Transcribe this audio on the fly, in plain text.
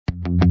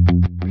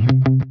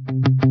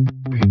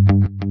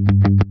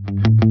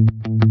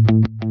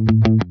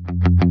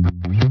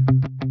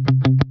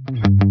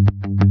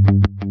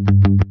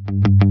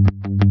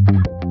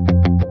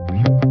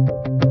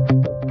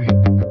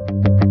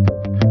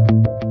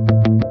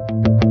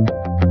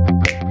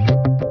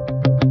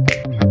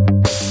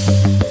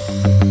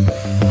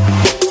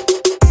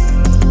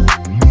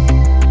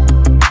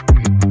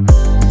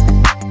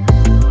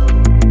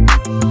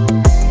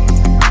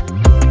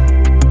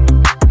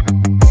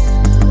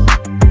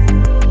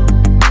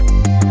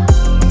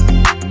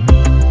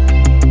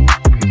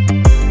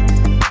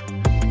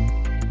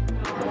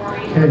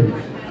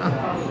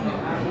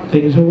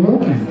Things are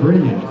working,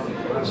 brilliant.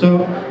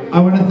 So I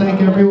want to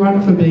thank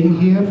everyone for being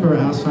here for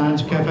our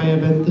Science Cafe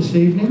event this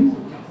evening.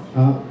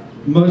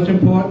 Most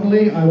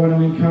importantly, I want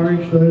to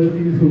encourage those of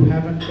you who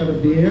haven't got a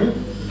beer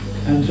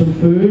and some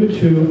food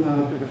to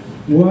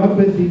work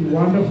with the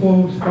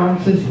wonderful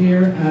sponsors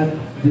here at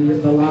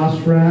the last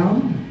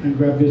round and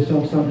grab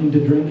yourself something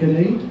to drink and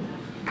eat.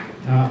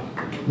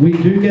 We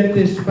do get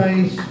this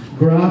space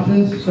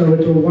gratis, so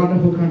it's a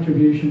wonderful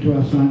contribution to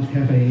our Science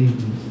Cafe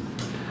evenings.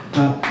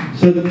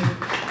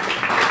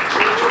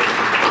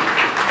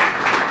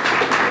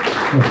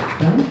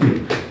 Thank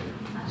you.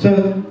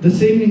 So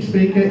this evening's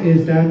speaker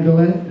is Dan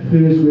Goulart,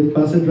 who is with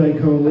Buzzards Bay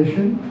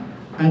Coalition,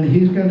 and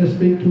he's going to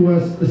speak to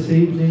us this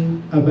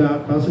evening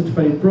about Buzzards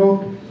Bay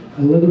Brook,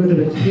 a little bit of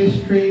its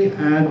history,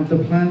 and the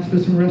plans for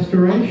some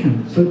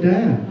restoration. So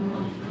Dan,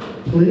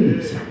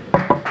 please.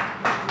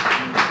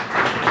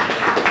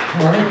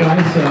 All right,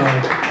 guys,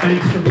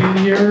 thanks for being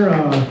here.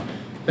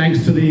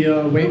 Thanks to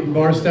the wait and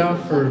bar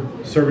staff for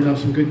serving up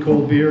some good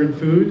cold beer and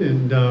food,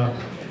 and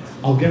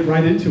I'll get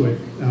right into it.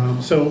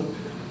 So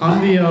I'm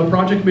the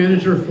project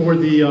manager for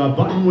the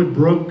Buttonwood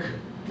Brook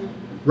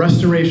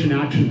Restoration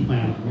Action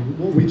Plan,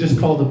 what we just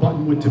call the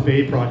Buttonwood to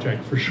Bay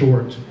project for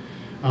short.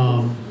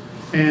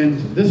 And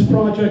this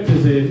project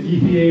is an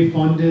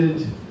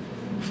EPA-funded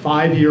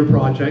 5-year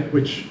project,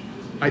 which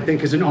I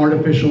think is an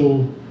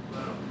artificial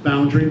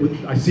boundary.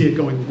 I see it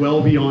going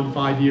well beyond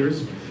 5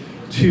 years,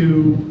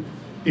 to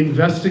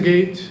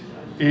investigate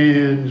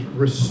and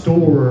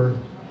restore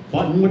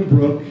Buttonwood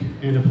Brook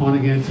and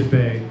Apponeganset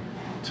Bay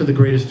to the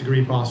greatest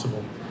degree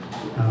possible.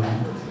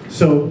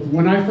 So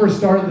when I first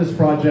started this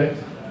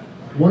project,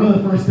 one of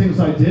the first things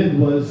I did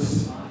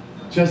was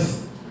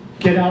just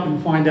get out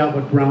and find out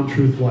what ground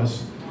truth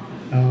was.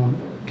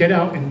 Get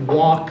out and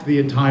walk the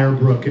entire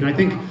brook. And I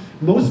think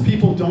most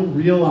people don't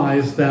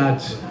realize that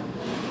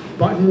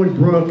Buttonwood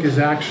Brook is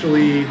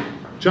actually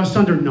just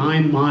under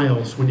 9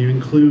 miles when you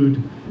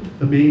include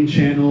the main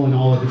channel and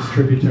all of its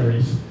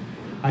tributaries.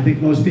 I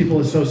think most people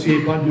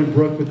associate Buttonwood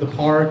Brook with the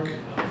park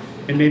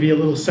and maybe a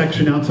little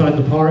section outside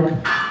the park,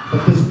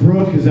 but this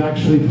brook is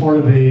actually part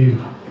of a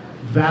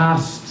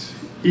vast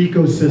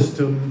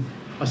ecosystem,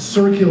 a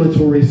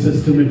circulatory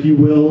system, if you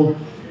will,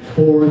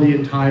 for the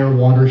entire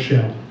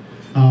watershed.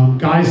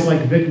 Guys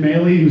like Vic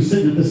Maley, who's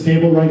sitting at this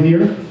table right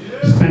here,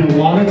 spent a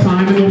lot of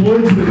time in the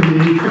woods with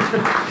me,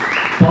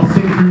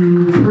 busting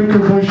through pricker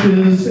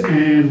bushes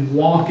and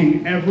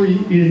walking every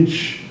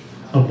inch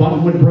of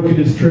Buttonwood Brook and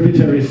its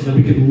tributaries so that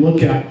we could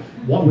look at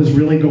what was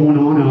really going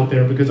on out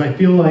there, because I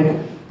feel like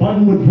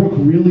Buttonwood Brook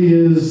really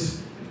is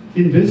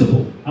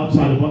invisible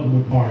outside of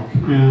Buttonwood Park.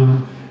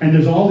 And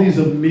there's all these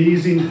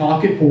amazing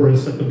pocket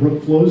forests that the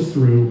brook flows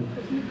through,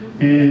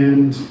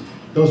 and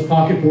those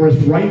pocket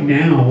forests right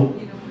now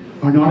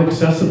are not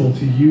accessible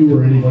to you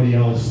or anybody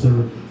else.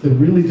 They're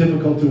really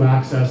difficult to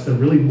access, they're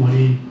really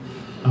muddy,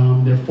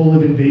 they're full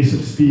of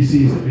invasive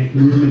species that make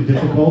movement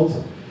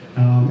difficult,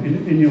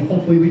 and you know,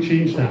 hopefully we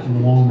change that in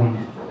the long run.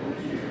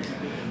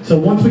 So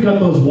once we got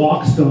those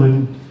walks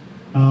done,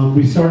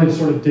 we started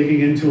sort of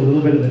digging into a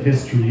little bit of the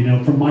history. You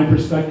know, from my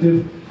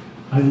perspective,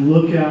 I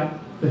look at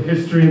the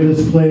history of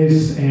this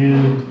place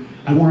and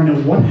I want to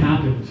know what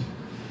happened.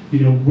 You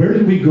know, where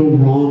did we go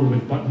wrong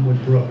with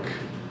Buttonwood Brook?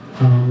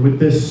 With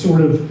this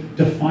sort of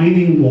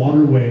defining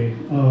waterway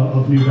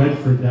of New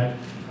Bedford that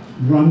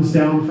runs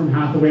down from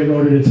Hathaway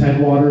Road at its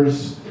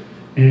headwaters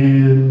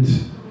and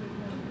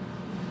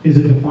is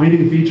a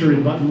defining feature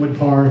in Buttonwood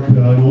Park,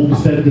 an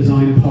Olmsted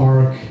design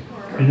park,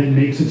 and then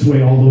makes its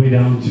way all the way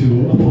down to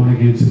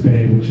Apponeganset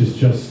Bay, which is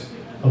just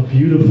a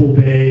beautiful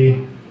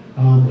bay.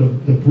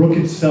 The brook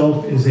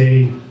itself is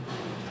an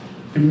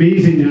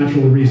amazing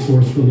natural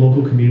resource for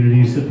local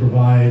communities that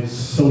provides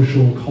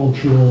social,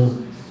 cultural,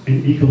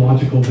 and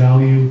ecological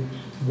value.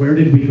 Where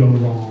did we go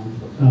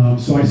wrong?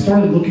 So I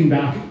started looking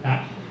back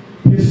at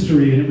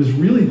history, and it was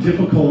really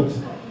difficult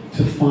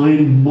to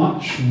find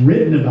much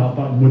written about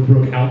Buttonwood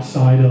Brook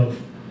outside of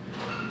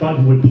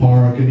Buttonwood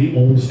Park and the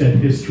Olmsted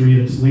history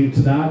that's linked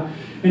to that,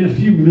 and a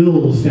few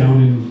mills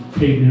down in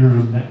Cape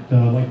Narrum, that,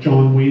 like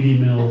John Wadey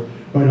Mill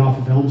right off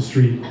of Elm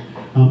Street.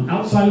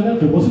 Outside of that,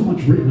 there wasn't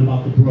much written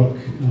about the brook.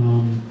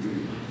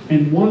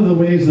 And one of the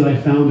ways that I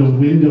found a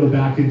window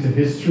back into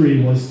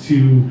history was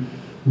to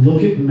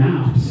look at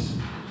maps.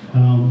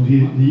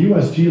 The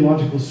U.S.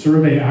 Geological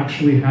Survey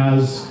actually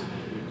has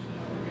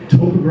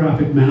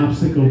topographic maps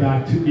that go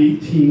back to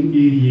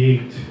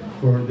 1888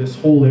 for this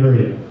whole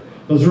area.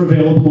 Those are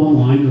available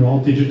online, they're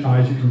all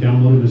digitized, you can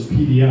download them as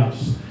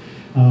PDFs.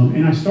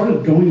 And I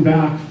started going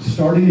back,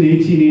 starting in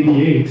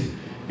 1888,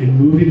 and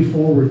moving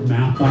forward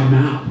map by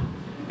map,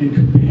 and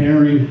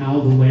comparing how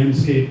the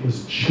landscape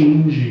was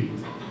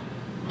changing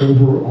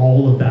over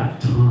all of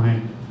that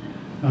time.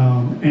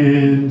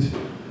 And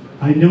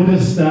I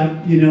noticed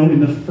that, you know, in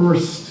the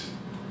first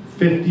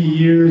 50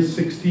 years,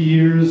 60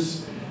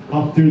 years,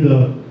 up through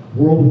the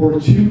World War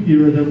II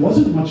era, there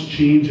wasn't much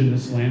change in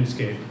this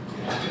landscape.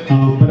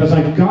 But as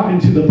I got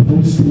into the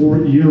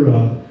post-war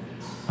era,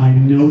 I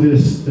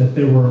noticed that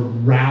there were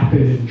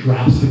rapid and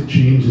drastic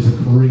changes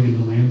occurring in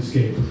the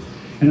landscape.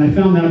 And I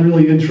found that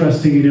really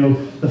interesting, you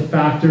know, the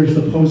factors,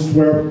 the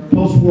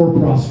post-war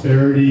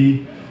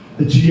prosperity,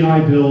 the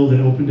GI Bill that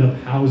opened up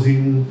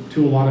housing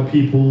to a lot of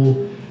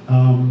people,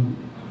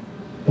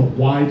 the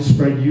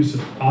widespread use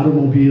of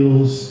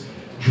automobiles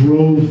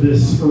drove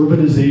this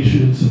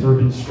urbanization and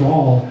suburban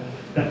sprawl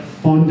that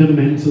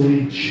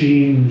fundamentally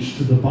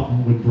changed the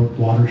Buttonwood Brook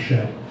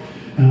watershed.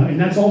 And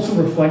that's also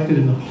reflected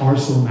in the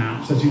parcel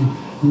maps. As you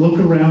look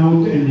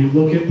around and you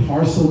look at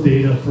parcel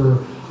data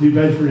for New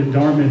Bedford and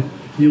Dartmouth,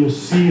 you'll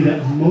see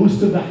that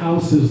most of the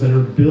houses that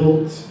are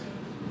built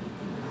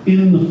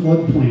in the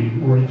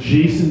floodplain or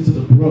adjacent to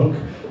the brook,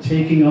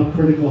 taking up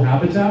critical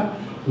habitat,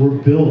 were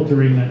built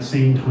during that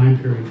same time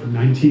period, from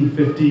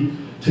 1950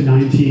 to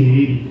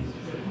 1980.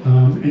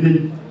 And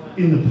then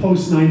in the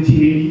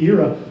post-1980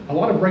 era, a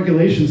lot of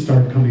regulations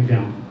started coming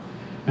down.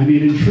 I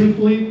mean, and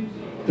truthfully,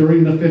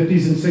 during the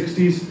 50s and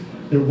 60s,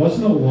 there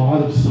wasn't a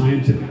lot of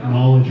scientific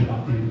knowledge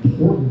about the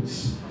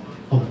importance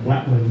of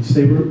wetlands.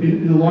 They were,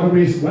 in a lot of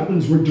ways,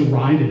 wetlands were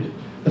derided.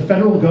 The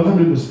federal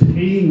government was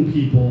paying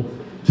people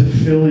to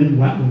fill in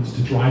wetlands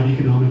to drive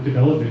economic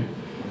development,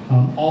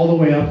 all the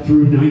way up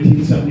through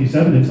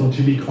 1977 until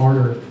Jimmy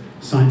Carter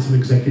signed some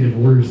executive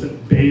orders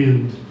that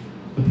banned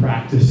the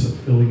practice of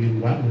filling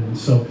in wetlands.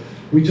 So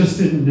we just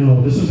didn't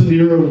know. This was an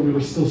era when we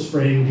were still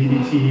spraying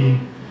DDT.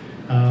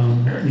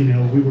 You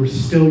know, we were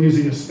still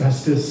using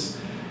asbestos,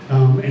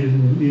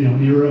 and you know,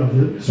 an era of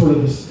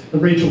the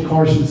Rachel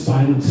Carson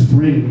Silent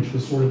Spring, which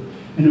was sort of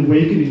an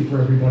awakening for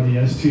everybody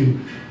as to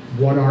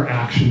what our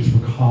actions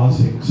were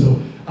causing.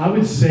 So I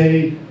would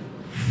say,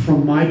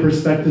 from my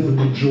perspective, the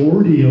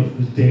majority of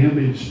the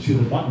damage to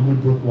the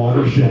Buttonwood Brook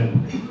watershed,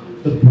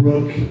 the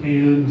brook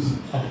and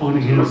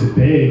Apponeganset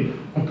Bay,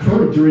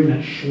 occurred during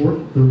that short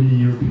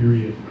 30-year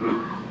period.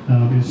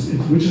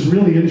 Which is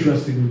really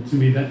interesting to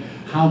me, that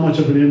how much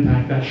of an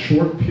impact that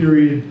short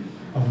period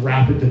of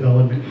rapid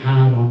development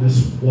had on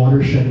this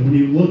watershed. And when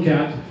you look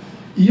at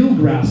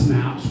eelgrass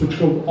maps, which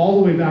go all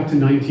the way back to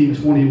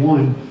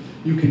 1921,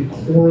 you can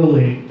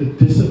correlate the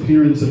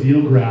disappearance of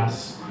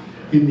eelgrass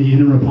in the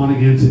inner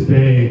Apponeganset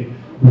Bay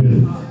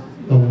with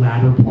the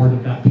latter part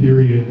of that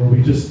period, where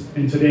we just,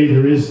 and today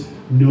there is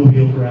no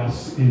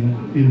eelgrass in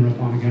inner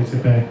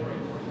Apponeganset Bay.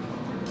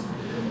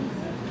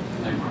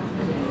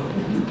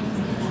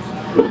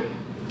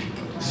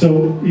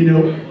 So, you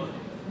know,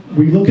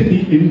 we look at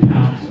the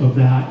impact of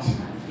that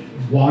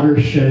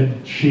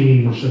watershed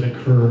change that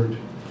occurred.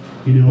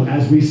 You know,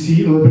 as we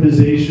see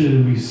urbanization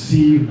and we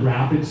see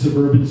rapid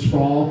suburban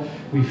sprawl,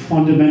 we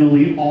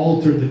fundamentally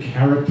altered the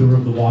character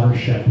of the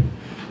watershed.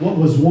 What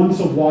was once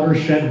a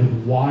watershed with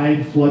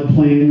wide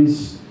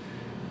floodplains,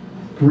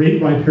 great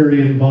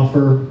riparian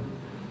buffer,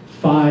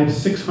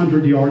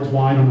 500-600 yards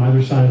wide on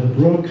either side of the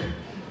brook,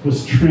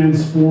 was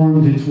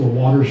transformed into a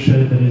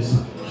watershed that is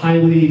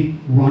highly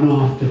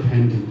runoff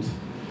dependent.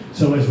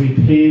 So as we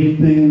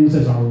paved things,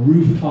 as our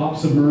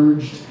rooftops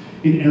emerged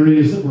in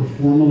areas that were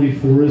formerly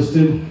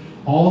forested,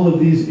 all of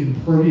these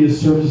impervious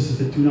surfaces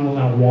that do not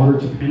allow water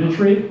to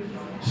penetrate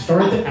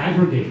started to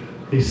aggregate.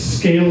 They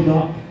scaled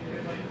up.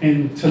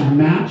 And to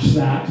match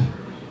that,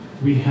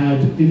 we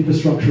had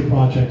infrastructure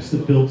projects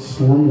that built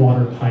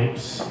stormwater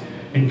pipes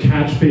and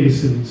catch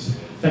basins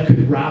that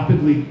could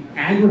rapidly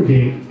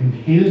aggregate and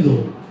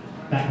handle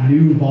that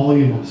new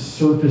volume of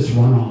surface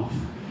runoff.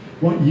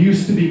 What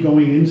used to be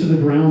going into the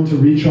ground to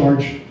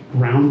recharge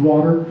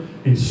groundwater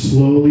and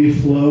slowly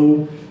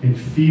flow and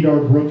feed our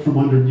brook from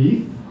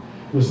underneath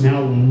was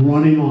now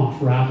running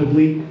off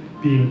rapidly,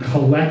 being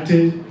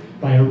collected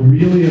by a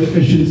really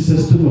efficient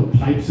system of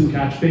pipes and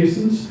catch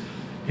basins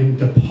and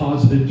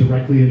deposited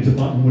directly into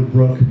Buttonwood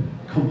Brook,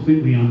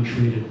 completely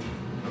untreated.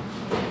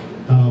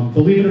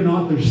 Believe it or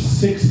not, there's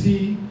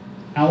 60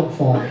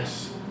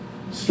 outfalls,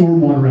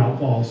 stormwater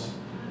outfalls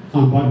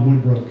on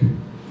Buttonwood Brook.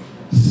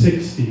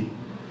 60.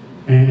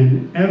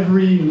 And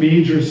every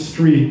major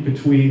street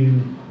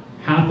between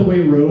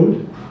Hathaway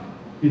Road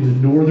in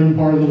the northern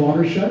part of the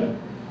watershed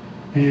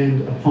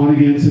and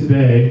Apponeganset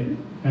Bay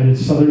at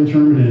its southern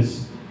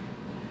terminus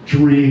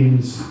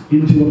drains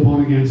into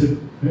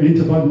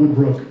Buttonwood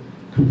Brook,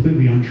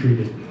 completely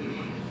untreated.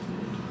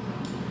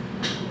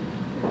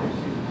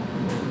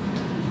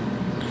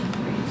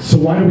 So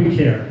why do we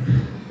care?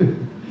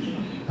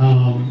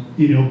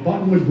 You know,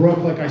 Buttonwood Brook,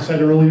 like I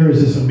said earlier,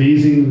 is this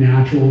amazing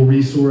natural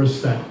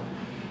resource that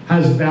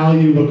has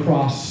value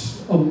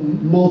across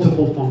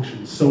multiple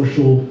functions: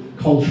 social,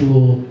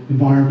 cultural,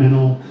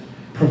 environmental,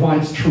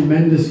 provides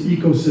tremendous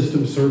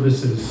ecosystem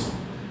services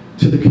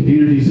to the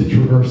communities it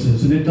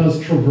traverses. And it does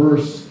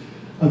traverse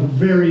a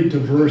very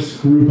diverse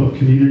group of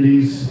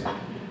communities,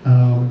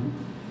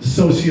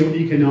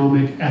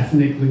 socioeconomic,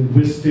 ethnic,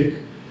 linguistic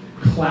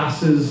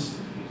classes.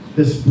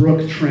 This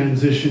brook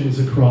transitions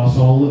across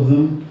all of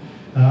them,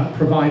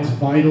 provides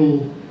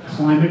vital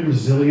climate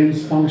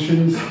resilience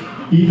functions.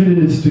 Even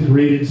in its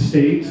degraded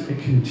state,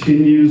 it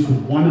continues with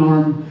one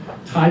arm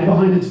tied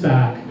behind its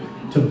back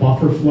to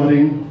buffer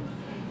flooding,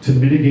 to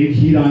mitigate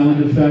heat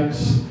island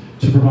effects,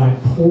 to provide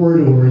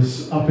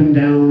corridors up and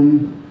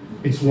down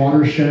its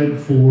watershed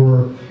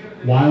for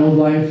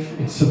wildlife,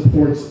 it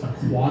supports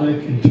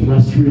aquatic and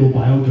terrestrial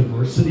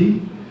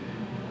biodiversity,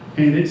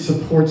 and it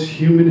supports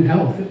human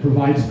health. It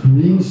provides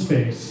green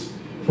space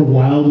for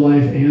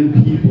wildlife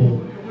and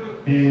people,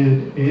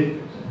 and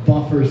it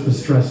buffers the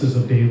stresses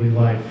of daily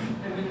life.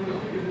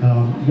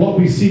 What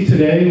we see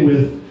today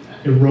with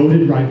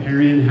eroded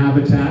riparian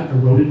habitat,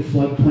 eroded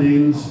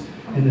floodplains,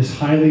 and this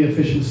highly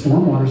efficient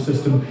stormwater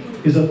system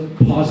is a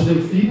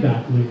positive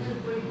feedback loop.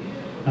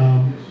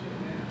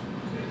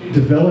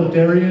 Developed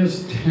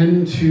areas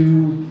tend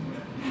to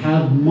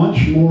have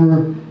much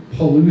more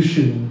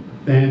pollution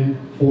than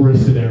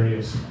forested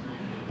areas.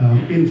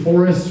 In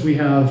forests, we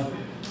have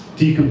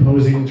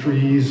decomposing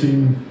trees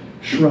and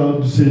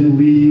shrubs and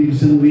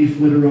leaves and leaf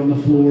litter on the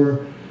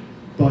floor,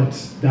 but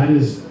that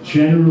is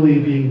generally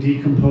being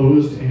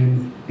decomposed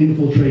and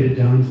infiltrated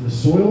down into the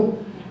soil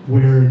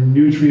where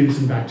nutrients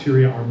and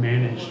bacteria are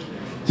managed.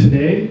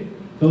 Today,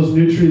 those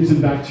nutrients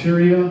and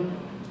bacteria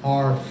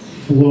are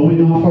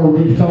flowing off our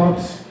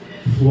rooftops,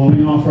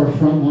 flowing off our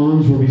front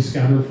lawns where we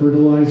scatter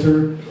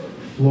fertilizer,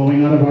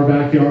 flowing out of our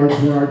backyards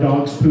where our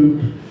dogs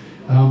poop,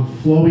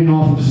 flowing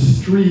off of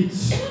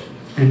streets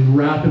and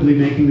rapidly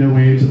making their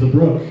way into the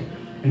brook.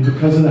 And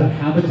because of that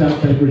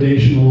habitat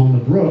degradation along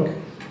the brook,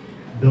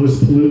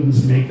 those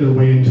pollutants make their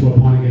way into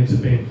Apponeonta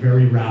Bay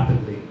very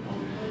rapidly.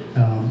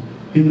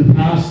 In the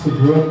past, the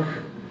brook,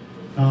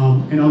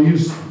 and I'll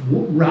use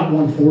Route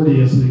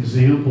 140 as an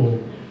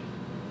example.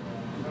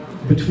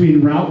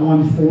 Between Route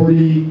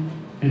 140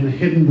 and the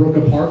Hidden Brook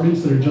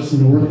Apartments that are just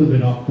north of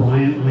it off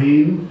Bryant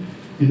Lane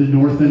in the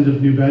north end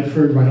of New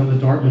Bedford, right on the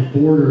Dartmouth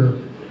border,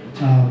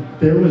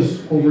 there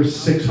was over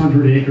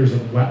 600 acres of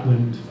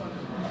wetland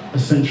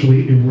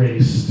essentially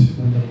erased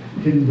when the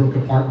Hidden Brook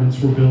Apartments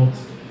were built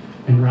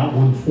and Route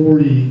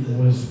 140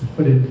 was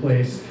put in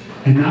place.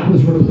 And that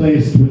was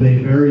replaced with a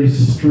very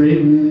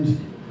straightened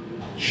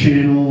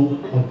channel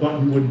of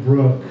Buttonwood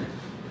Brook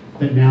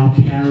that now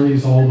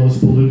carries all those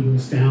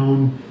pollutants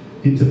down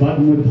into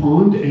Buttonwood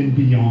Pond and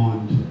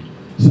beyond.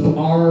 So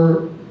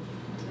our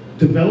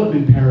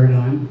development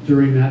paradigm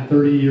during that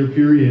 30-year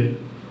period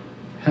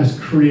has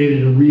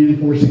created a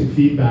reinforcing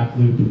feedback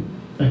loop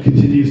that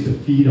continues to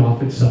feed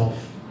off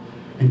itself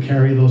and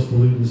carry those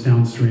pollutants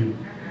downstream.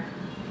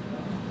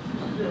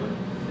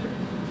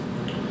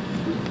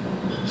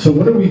 So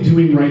what are we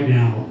doing right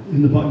now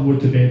in the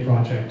Buttonwood to Bay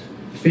project?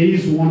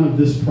 Phase 1 of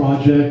this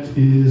project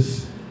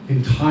is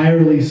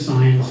entirely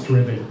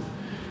science-driven.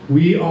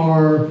 We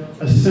are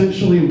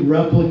essentially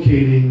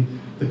replicating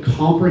the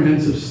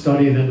comprehensive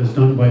study that was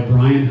done by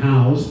Brian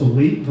Howes, the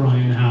late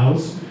Brian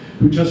Howes,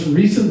 who just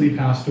recently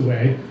passed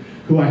away,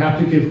 who I have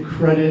to give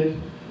credit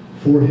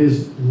for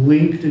his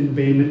linked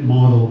embayment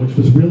model, which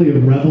was really a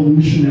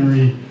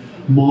revolutionary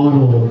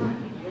model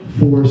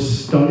for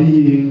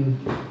studying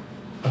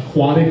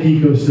aquatic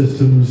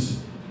ecosystems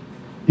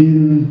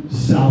in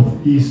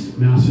southeast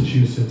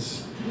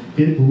Massachusetts.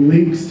 It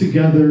links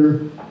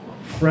together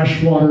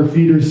freshwater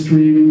feeder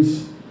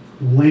streams,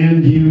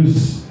 land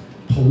use,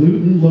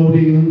 pollutant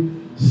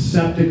loading,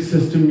 septic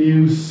system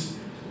use,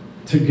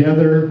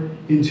 together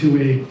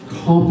into a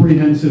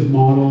comprehensive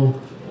model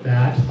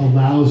that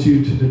allows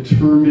you to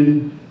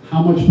determine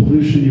how much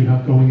pollution you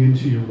have going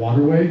into your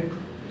waterway,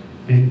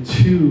 and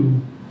two,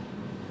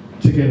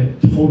 to get a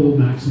total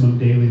maximum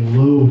daily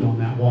load on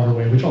that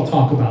waterway, which I'll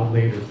talk about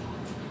later.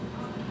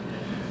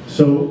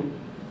 So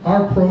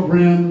our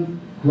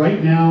program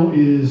right now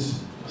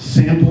is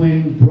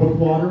sampling brook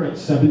water at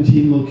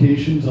 17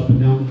 locations up and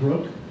down the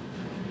brook.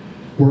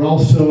 We're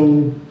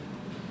also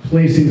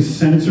placing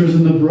sensors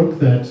in the brook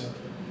that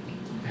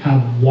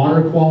have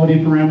water quality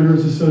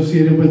parameters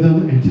associated with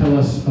them and tell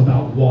us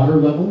about water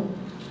level.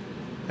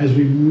 As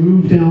we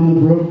move down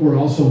the brook, we're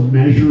also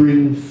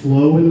measuring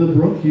flow in the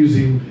brook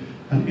using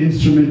an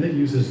instrument that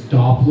uses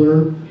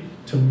Doppler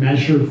to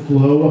measure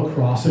flow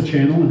across a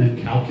channel and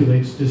then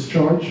calculates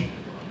discharge.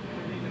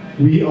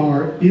 We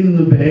are in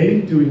the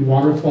bay doing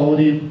water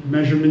quality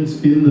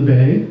measurements in the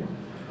bay.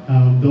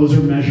 Those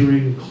are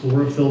measuring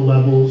chlorophyll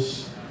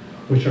levels,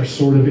 which are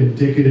sort of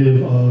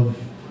indicative of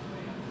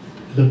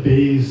the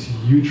bay's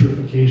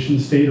eutrophication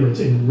state or its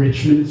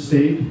enrichment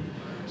state.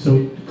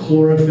 So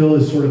chlorophyll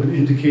is sort of an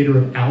indicator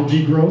of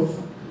algae growth.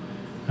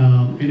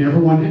 And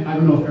everyone, I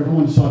don't know if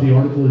everyone saw the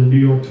article in the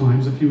New York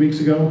Times a few weeks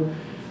ago,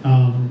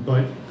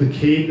 but the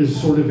Cape is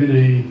sort of in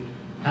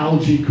a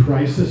algae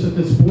crisis at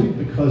this point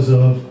because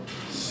of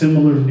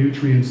similar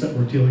nutrients that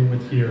we're dealing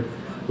with here,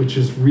 which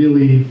is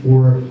really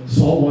for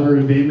saltwater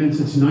embayments,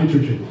 it's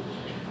nitrogen.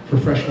 For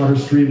freshwater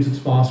streams, it's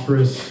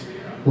phosphorus.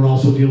 We're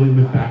also dealing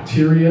with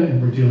bacteria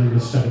and we're dealing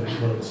with sediment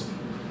loads.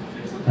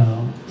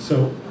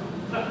 So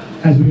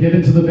as we get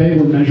into the bay,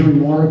 we're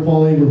measuring water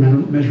quality, we're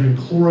measuring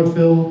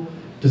chlorophyll,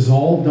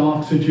 dissolved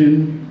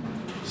oxygen,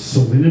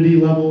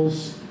 salinity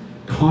levels,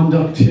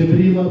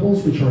 conductivity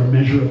levels, which are a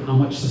measure of how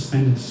much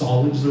suspended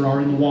solids there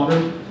are in the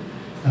water.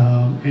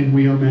 And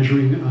we are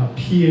measuring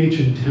pH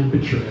and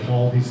temperature at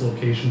all these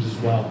locations as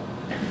well.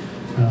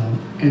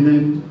 And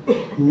then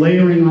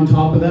layering on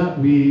top of that,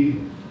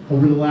 we,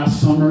 over the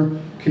last summer,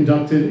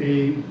 conducted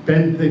a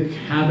benthic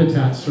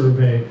habitat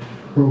survey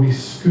where we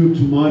scooped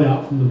mud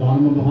out from the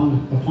bottom of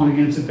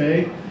Apponeganset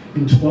Bay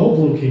in 12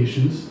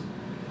 locations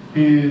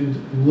and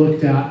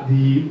looked at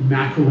the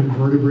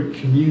macroinvertebrate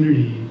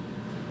community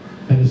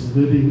that is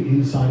living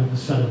inside of the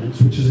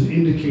sediments, which is an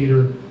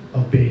indicator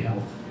of bay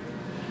health.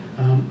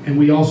 And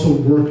we also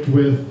worked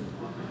with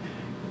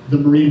the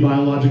Marine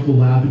Biological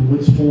Lab in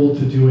Woods Hole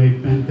to do a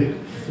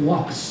benthic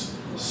flux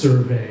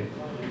survey,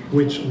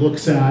 which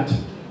looks at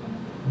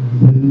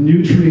the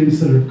nutrients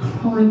that are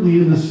currently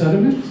in the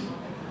sediment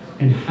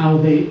and how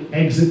they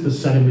exit the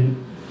sediment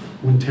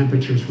when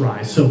temperatures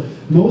rise. So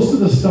most of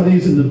the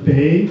studies in the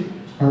bay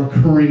are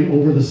occurring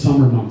over the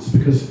summer months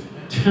because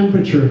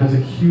temperature has a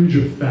huge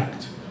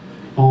effect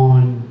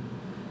on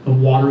the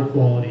water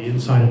quality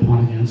inside of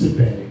Apponeganset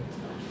Bay.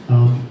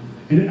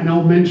 And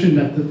I'll mention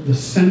that the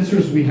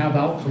sensors we have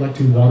out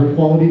collecting water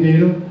quality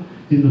data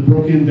in the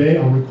Brook and Bay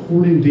are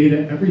recording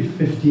data every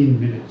 15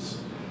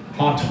 minutes,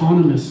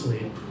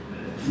 autonomously,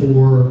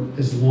 for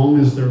as long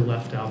as they're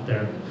left out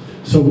there.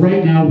 So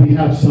right now we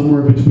have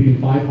somewhere between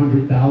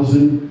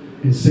 500,000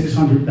 and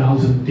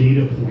 600,000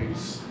 data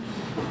points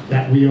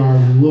that we are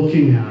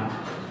looking at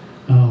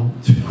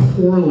to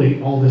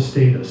correlate all this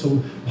data.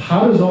 So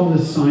how does all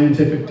this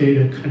scientific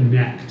data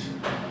connect?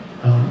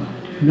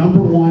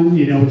 Number one,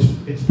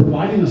 it's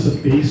providing us a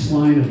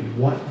baseline of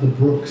what the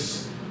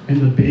brooks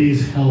and the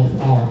bay's health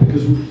are,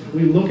 because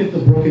we look at the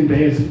Brook and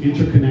Bay as an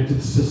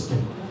interconnected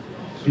system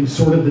in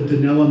sort of the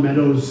Danella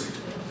Meadows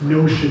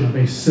notion of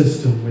a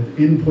system with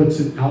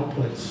inputs and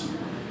outputs.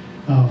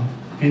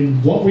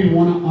 And what we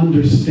want to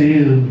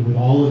understand with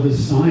all of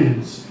this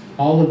science,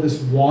 all of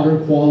this water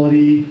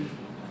quality,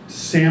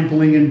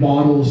 sampling in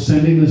bottles,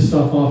 sending this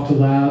stuff off to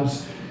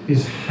labs,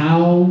 is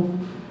how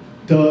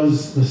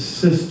does the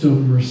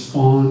system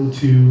respond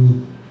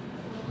to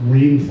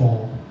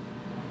rainfall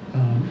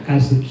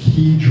as the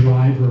key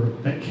driver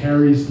that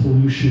carries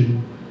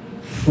pollution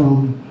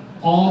from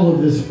all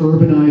of this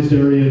urbanized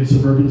area and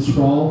suburban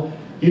sprawl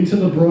into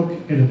the brook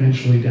and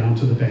eventually down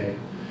to the bay.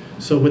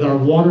 So with our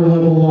water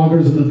level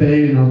loggers in the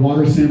bay and our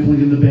water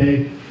sampling in the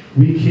bay,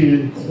 we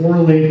can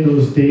correlate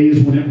those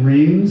days when it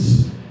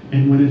rains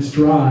and when it's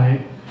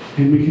dry,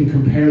 and we can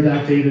compare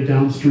that data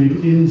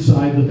downstream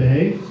inside the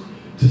bay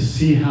to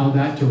see how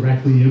that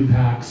directly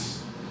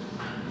impacts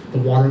the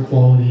water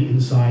quality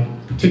inside,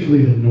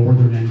 particularly the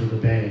northern end of the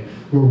bay,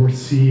 where we're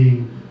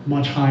seeing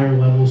much higher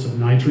levels of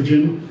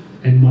nitrogen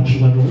and much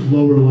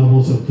lower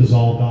levels of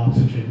dissolved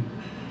oxygen.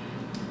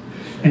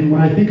 And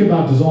when I think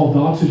about dissolved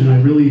oxygen,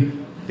 I really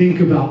think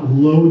about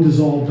low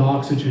dissolved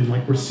oxygen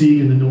like we're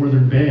seeing in the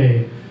northern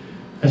bay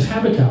as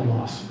habitat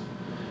loss.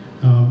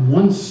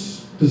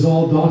 Once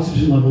dissolved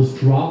oxygen levels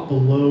drop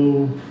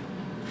below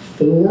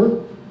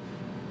 4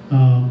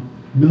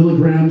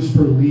 milligrams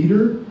per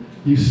liter,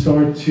 you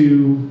start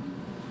to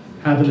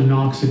have an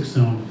anoxic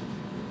zone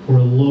or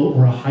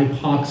a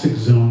hypoxic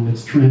zone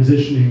that's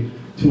transitioning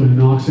to an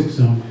anoxic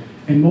zone.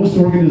 And most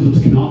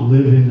organisms cannot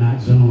live in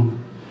that zone.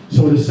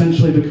 So it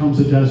essentially becomes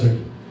a desert.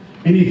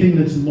 Anything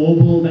that's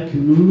mobile, that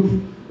can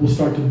move, will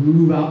start to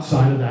move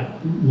outside of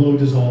that low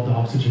dissolved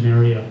oxygen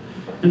area.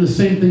 And the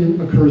same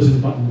thing occurs in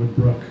Buttonwood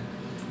Brook.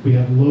 We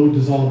have low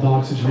dissolved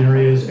oxygen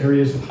areas,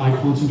 areas with high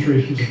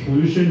concentrations of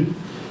pollution.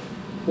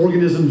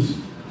 Organisms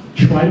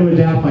try to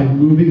adapt by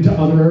moving to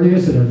other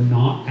areas that are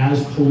not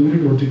as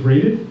polluted or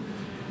degraded,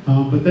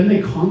 but then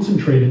they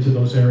concentrate into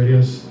those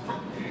areas.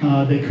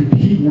 They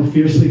compete more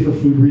fiercely for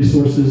food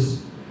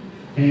resources,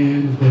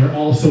 and they're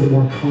also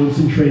more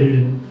concentrated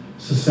and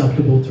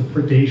susceptible to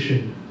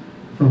predation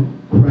from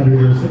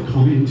predators that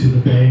come into the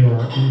bay or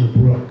in the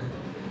brook.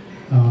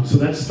 So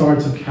that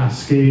starts a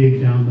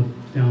cascade down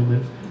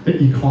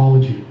the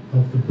ecology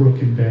of the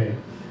brook and bay.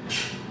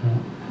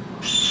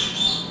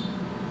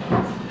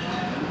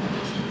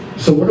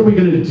 So what are we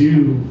going to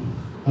do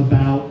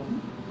about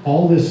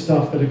all this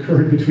stuff that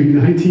occurred between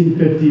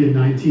 1950 and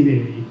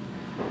 1980,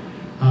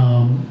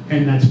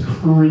 and that's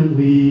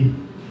currently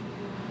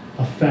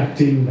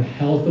affecting the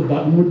health of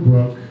Buttonwood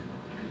Brook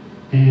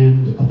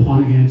and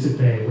Apponeganset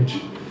Bay,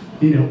 which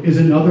is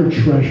another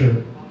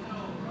treasure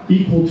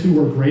equal to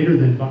or greater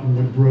than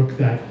Buttonwood Brook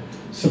that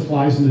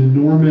supplies an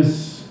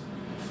enormous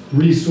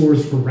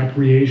resource for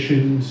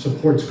recreation,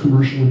 supports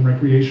commercial and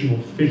recreational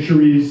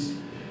fisheries,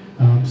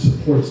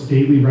 supports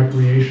daily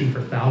recreation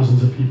for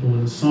thousands of people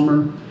in the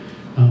summer.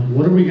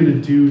 What are we going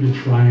to do to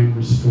try and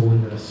restore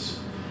this?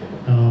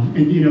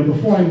 And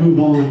before I move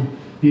on,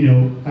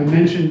 I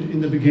mentioned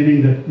in the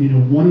beginning that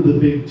one of the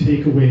big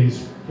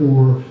takeaways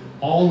for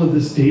all of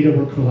this data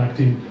we're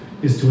collecting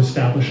is to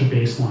establish a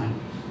baseline.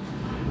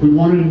 We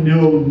want to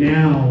know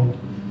now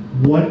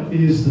what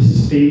is the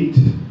state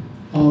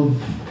of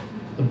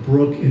the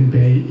brook and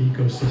bay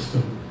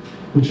ecosystem,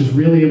 which is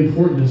really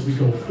important as we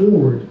go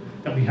forward,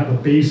 that we have a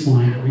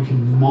baseline, that we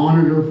can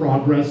monitor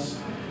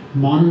progress,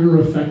 monitor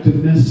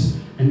effectiveness,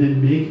 and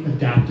then make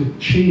adaptive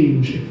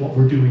change if what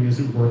we're doing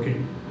isn't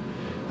working.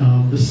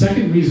 The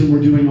second reason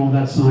we're doing all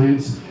that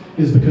science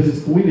is because it's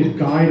going to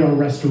guide our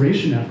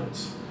restoration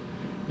efforts.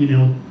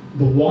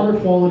 the water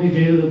quality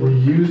data that we're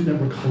using, that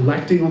we're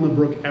collecting on the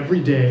brook every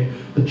day,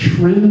 the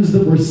trends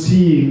that we're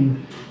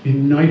seeing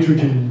in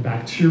nitrogen,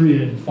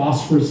 bacteria, and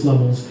phosphorus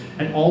levels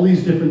at all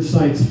these different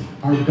sites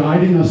are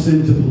guiding us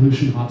into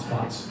pollution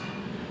hotspots.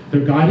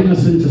 They're guiding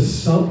us into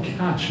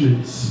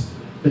sub-catchments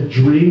that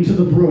drain to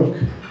the brook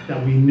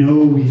that we know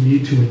we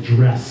need to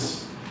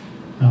address.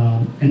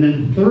 And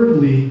then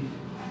thirdly,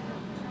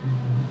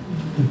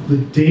 the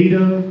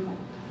data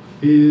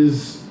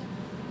is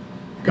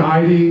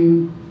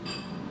guiding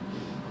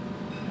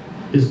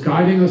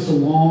us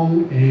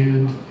along,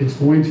 and it's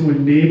going to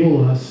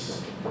enable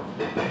us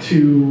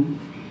to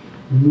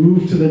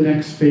move to the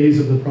next phase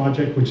of the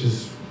project, which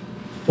is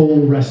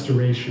full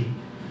restoration.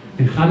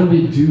 And how do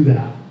we do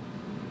that?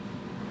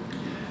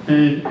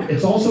 And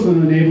it's also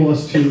going to enable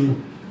us to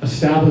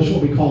establish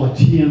what we call a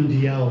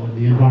TMDL in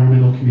the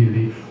environmental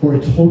community, or a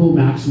total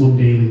maximum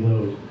daily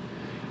load.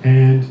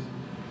 And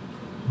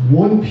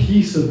one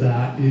piece of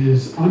that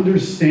is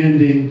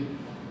understanding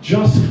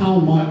just how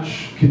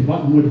much can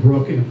Buttonwood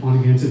Brook and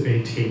Uponiganset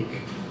Bay take,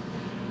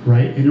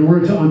 right? In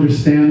order to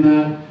understand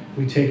that,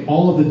 we take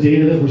all of the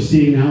data that we're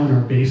seeing now in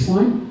our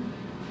baseline,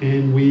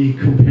 and we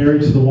compare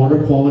it to the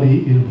water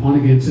quality in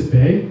Uponiganset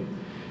Bay,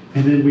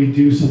 and then we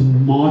do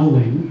some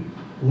modeling,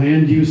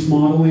 land use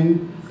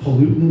modeling,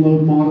 pollutant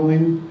load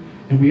modeling,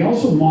 and we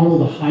also model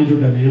the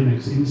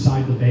hydrodynamics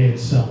inside the bay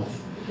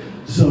itself.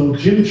 So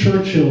Jim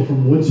Churchill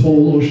from Woods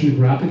Hole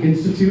Oceanographic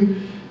Institute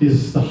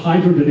is the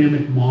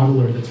hydrodynamic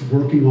modeler that's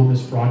working on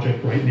this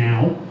project right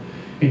now,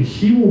 and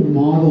he will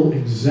model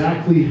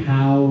exactly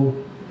how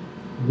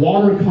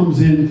water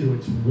comes in through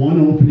its one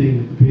opening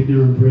at the Big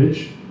Narrow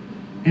Bridge,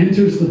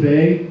 enters the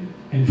bay,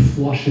 and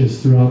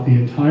flushes throughout the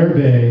entire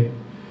bay.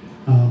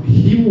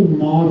 He will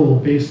model,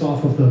 based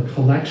off of the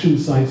collection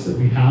sites that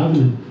we have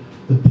and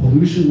the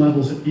pollution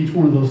levels at each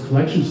one of those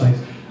collection sites,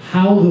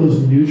 how those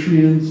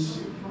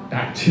nutrients,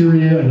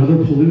 bacteria, and other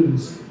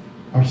pollutants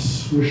are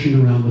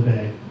swishing around the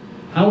bay.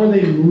 How are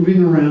they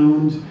moving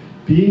around,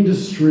 being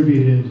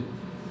distributed,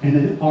 and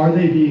then are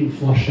they being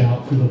flushed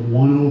out through the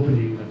one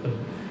opening that the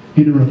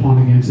inner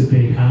Uponiganset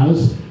Bay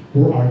has,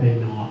 or are they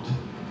not?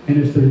 And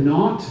if they're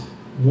not,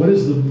 what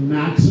is the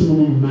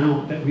maximum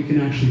amount that we can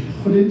actually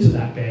put into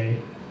that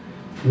bay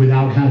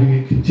without having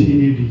it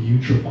continue to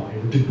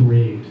eutrophy or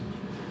degrade?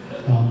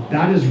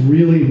 That is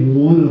really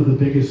one of the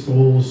biggest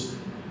goals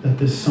that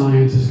this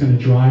science is going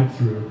to drive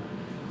through,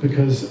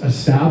 because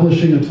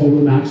establishing a total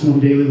maximum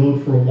daily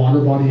load for a water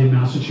body in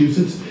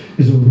Massachusetts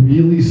is a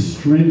really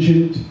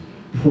stringent,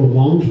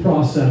 prolonged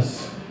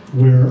process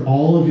where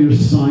all of your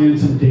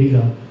science and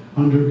data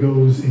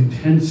undergoes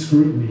intense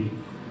scrutiny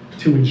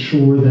to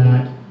ensure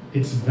that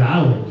it's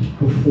valid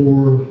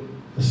before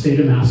the state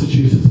of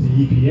Massachusetts and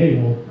the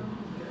EPA will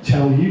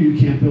tell you you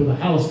can't build a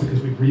house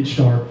because we've reached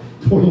our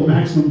total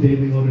maximum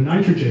daily load of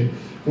nitrogen,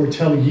 or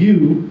tell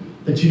you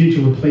that you need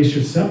to replace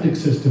your septic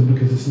system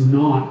because it's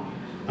not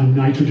a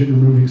nitrogen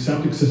removing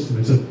septic system.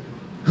 It's a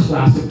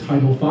classic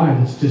Title V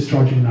that's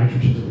discharging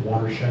nitrogen to the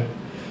watershed.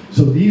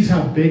 So these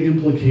have big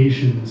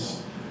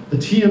implications. The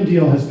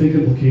TMDL has big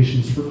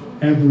implications for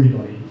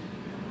everybody.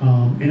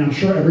 And I'm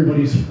sure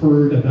everybody's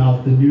heard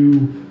about the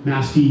new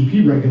Mass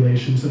DEP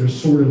regulations that are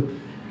sort of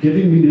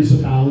giving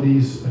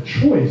municipalities a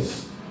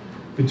choice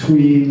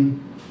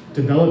between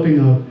developing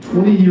a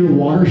 20-year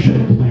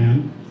watershed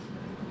plan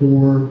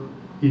or,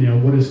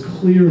 what is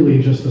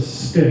clearly just a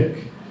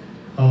stick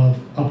of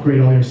upgrade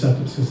all your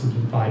septic systems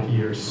in 5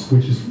 years,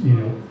 which is,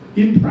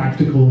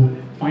 impractical,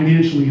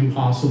 financially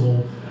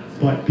impossible,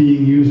 but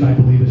being used, I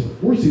believe, as a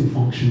forcing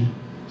function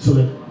so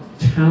that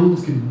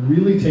towns can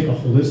really take a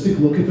holistic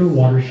look at their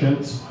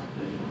watersheds,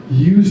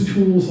 use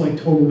tools like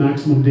total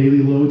maximum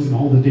daily loads and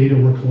all the data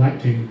we're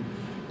collecting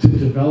to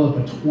develop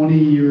a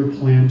 20-year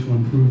plan to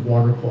improve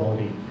water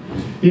quality.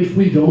 If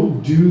we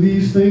don't do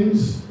these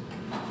things,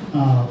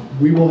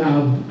 we will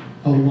have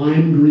a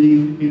lime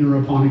green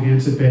inner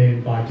Uponiganset Bay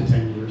in 5 to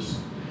 10 years.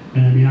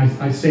 And I mean,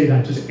 I say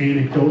that just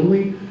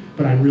anecdotally,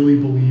 but I really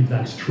believe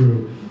that's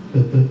true.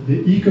 That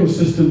the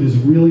ecosystem is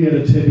really at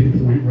a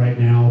tipping point right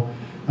now,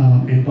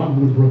 and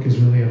Buttonwood Brook is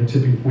really at a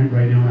tipping point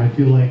right now, and I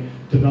feel like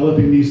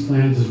developing these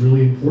plans is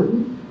really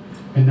important,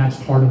 and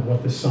that's part of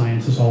what the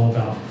science is all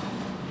about.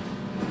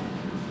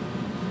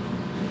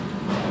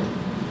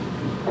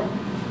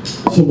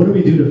 So what do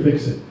we do to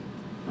fix it?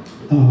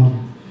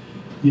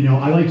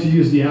 I like to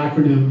use the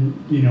acronym,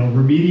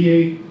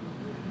 remediate,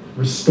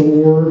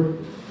 restore,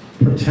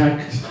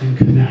 protect, and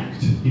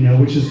connect,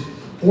 which is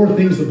 4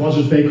 things the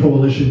Buzzards Bay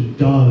Coalition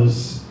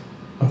does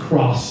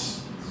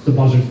across the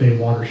Buzzards Bay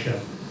watershed,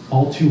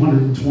 all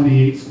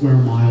 228 square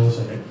miles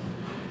of it.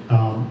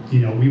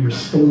 We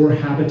restore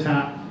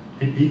habitat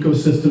and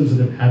ecosystems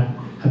that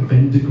have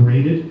been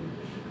degraded.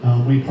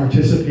 We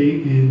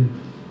participate in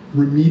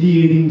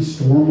remediating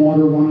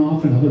stormwater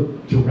runoff and other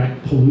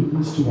direct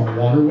pollutants to our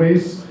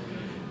waterways.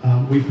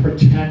 We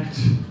protect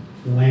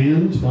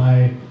land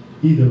by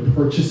either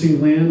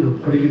purchasing land or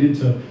putting it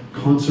into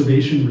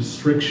conservation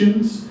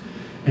restrictions.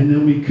 And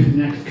then we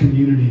connect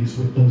communities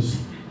with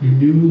those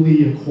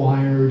newly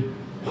acquired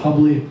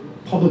public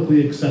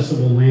publicly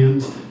accessible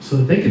lands so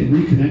that they can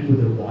reconnect with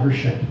their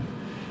watershed.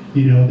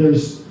 You know,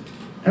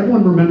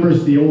 everyone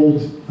remembers the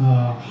old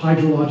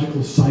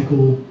hydrological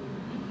cycle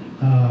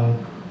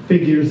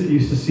figures that you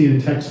used to see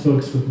in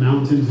textbooks with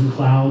mountains and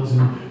clouds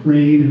and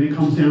rain, and it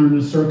comes down in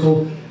a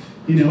circle.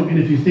 You know, and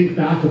if you think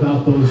back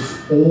about those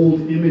old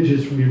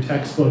images from your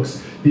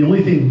textbooks, the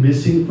only thing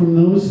missing from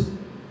those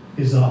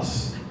is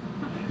us.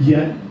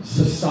 Yet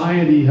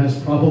society has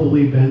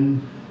probably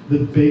been the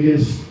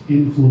biggest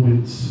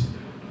influence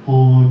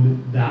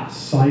on that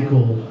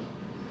cycle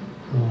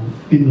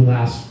in the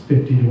last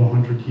 50 to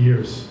 100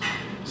 years.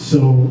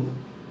 So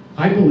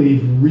I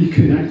believe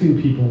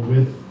reconnecting people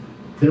with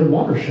their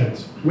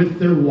watersheds, with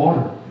their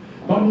water.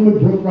 Buttonwood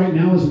Brook right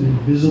now is an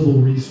invisible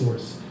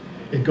resource.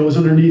 It goes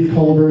underneath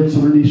culverts,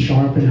 underneath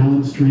Sharp and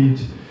Allen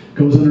Street,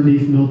 goes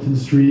underneath Milton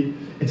Street.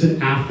 It's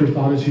an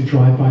afterthought as you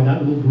drive by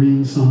that little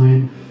green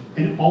sign.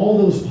 And all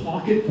those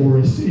pocket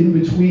forests in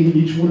between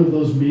each one of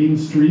those main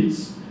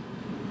streets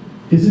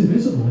is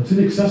invisible. It's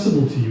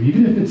inaccessible to you.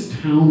 Even if it's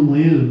town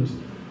land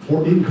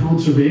or in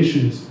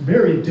conservation, it's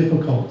very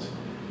difficult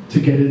to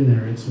get in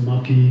there. It's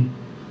mucky,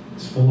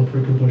 it's full of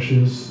prickle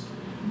bushes,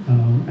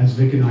 as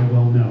Vic and I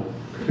well know.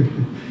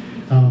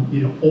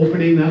 You know,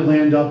 opening that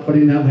land up,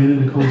 putting that land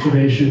into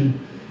conservation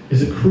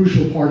is a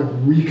crucial part of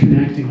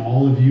reconnecting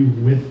all of you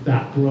with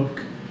that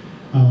brook.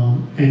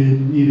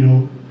 And you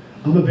know,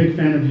 I'm a big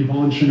fan of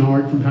Yvon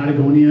Chouinard from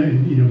Patagonia,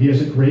 and you know, he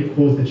has a great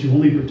quote that you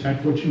only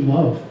protect what you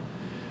love.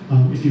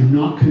 If you're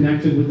not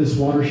connected with this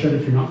watershed,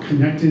 if you're not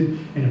connected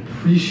and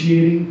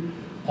appreciating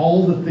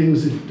all the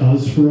things it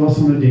does for us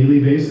on a daily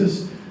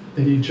basis,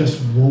 then you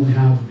just won't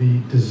have the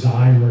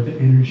desire or the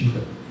energy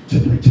to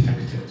protect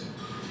it.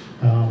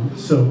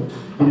 So,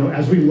 you know,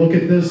 as we look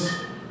at this,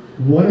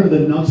 what are the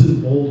nuts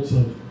and bolts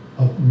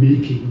of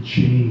making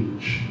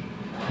change?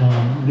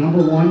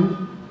 Number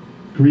one,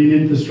 green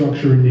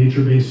infrastructure and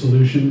nature-based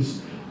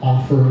solutions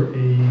offer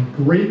a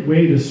great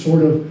way to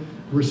sort of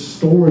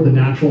restore the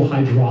natural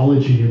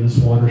hydrology in this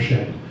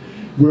watershed.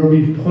 Where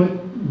we've put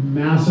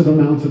massive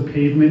amounts of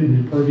pavement and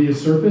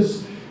impervious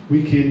surface,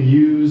 we can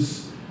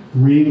use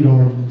rain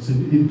gardens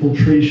and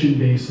infiltration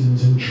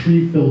basins and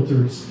tree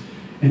filters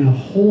and a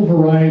whole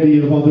variety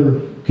of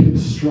other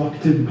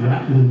constructed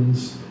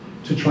wetlands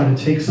to try to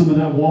take some of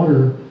that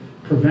water,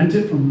 prevent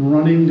it from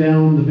running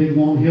down the big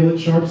long hill at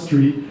Sharp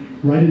Street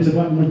right into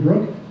Buttonwood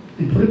Brook,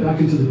 and put it back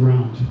into the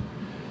ground.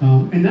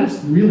 And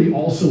that's really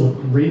also a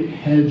great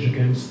hedge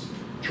against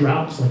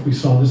droughts like we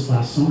saw this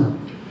last summer.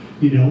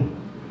 You know,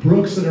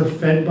 brooks that are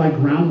fed by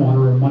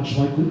groundwater are much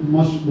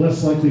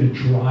less likely to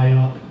dry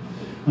up.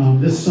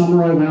 This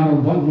summer I went out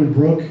on Buttonwood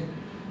Brook,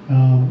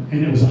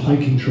 and it was a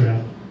hiking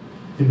trail.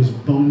 It was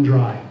bone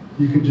dry.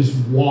 You could just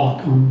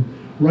walk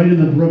right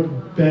in the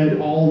brook bed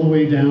all the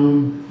way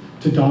down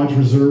to Dodge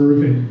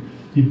Reserve, and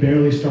you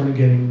barely started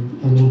getting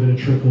a little bit of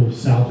trickle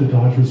south of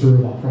Dodge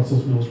Reserve off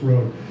Russell's Mills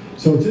Road.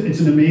 So it's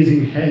an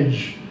amazing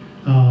hedge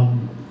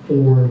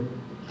for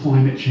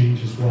climate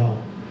change as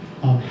well.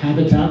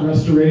 Habitat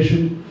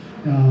restoration,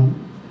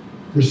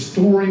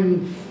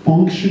 restoring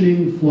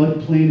functioning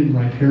floodplain and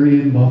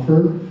riparian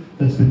buffer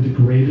that's been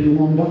degraded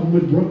along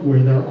Buttonwood Brook,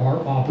 where there are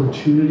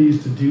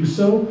opportunities to do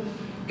so,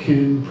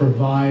 can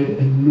provide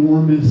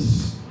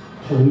enormous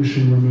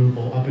pollution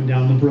removal up and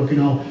down the brook.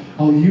 And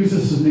I'll use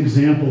this as an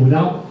example.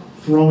 Without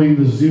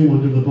throwing the zoo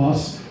under the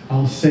bus,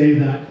 I'll say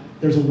that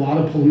there's a lot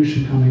of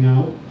pollution coming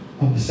out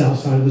of the south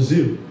side of the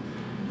zoo.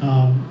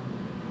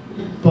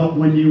 But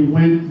when you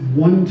went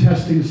one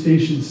testing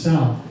station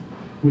south,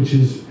 which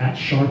is at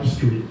Sharp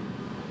Street,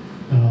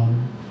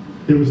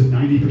 there was a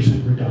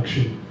 90%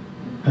 reduction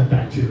of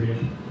bacteria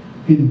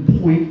in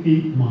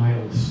 0.8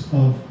 miles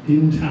of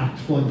intact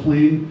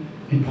floodplain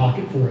and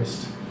pocket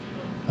forest.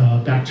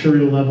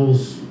 Bacterial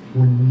levels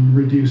were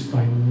reduced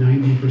by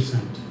 90%,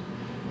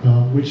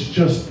 which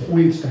just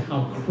points to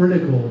how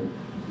critical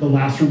the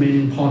last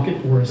remaining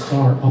pocket forests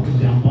are up and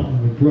down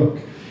Buttonwood Brook.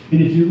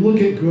 And if you look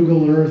at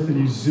Google Earth and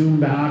you zoom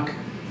back,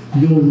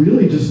 you'll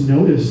really just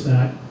notice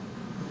that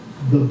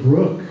the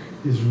brook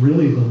is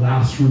really the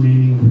last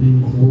remaining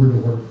green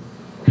corridor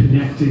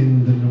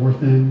connecting the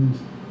north end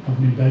of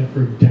New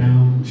Bedford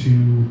down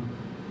to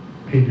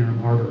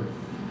Payneham Harbor.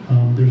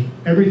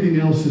 Everything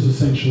else is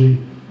essentially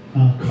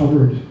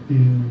covered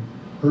in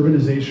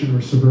urbanization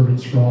or suburban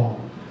sprawl.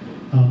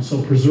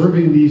 So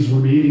preserving these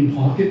remaining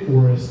pocket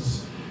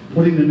forests,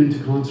 putting them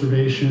into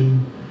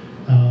conservation,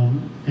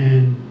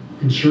 and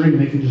ensuring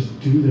they can just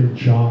do their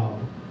job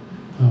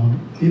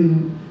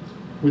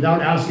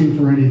without asking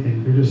for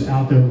anything. They're just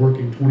out there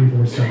working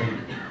 24/7.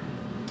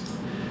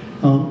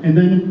 And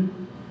then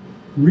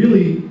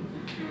really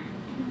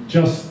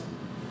just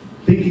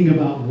thinking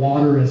about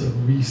water as a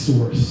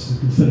resource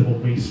instead of a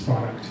waste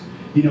product.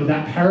 You know,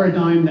 that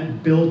paradigm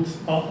that built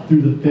up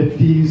through the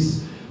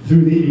 50s,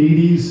 through the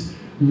 80s,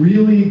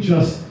 really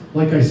just,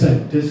 like I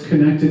said,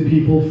 disconnected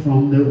people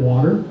from their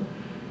water,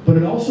 but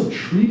it also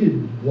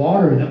treated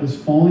water that was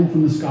falling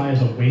from the sky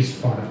as a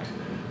waste product,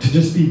 to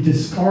just be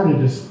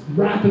discarded as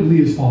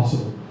rapidly as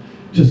possible.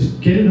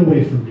 Just get it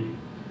away from me.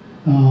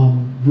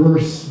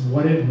 versus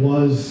what it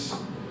was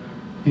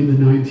in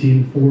the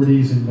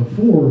 1940s and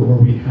before, where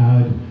we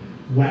had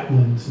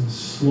wetlands and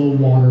slow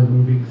water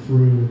moving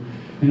through.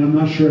 And I'm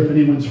not sure if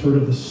anyone's heard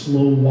of the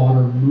slow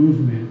water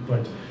movement,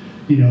 but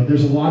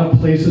there's a lot of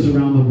places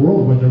around the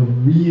world where they're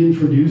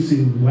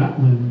reintroducing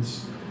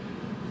wetlands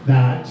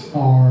that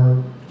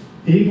are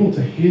able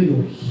to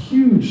handle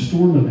huge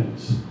storm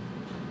events.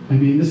 I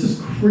mean, this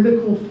is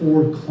critical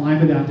for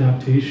climate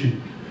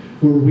adaptation,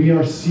 where we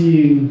are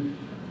seeing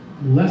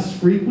less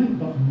frequent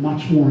but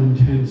much more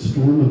intense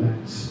storm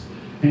events.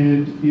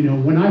 And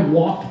when I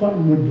walked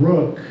Buttonwood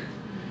Brook,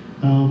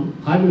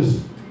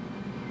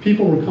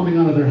 people were coming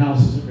out of their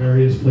houses at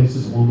various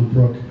places along the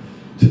brook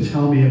to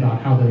tell me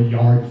about how their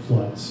yard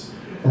floods,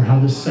 or how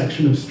this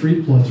section of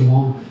street floods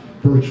along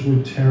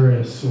Birchwood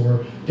Terrace,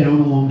 or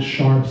down along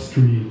Sharp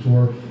Street,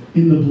 or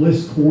in the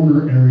Bliss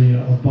Corner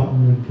area of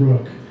Buttonwood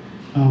Brook,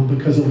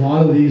 because a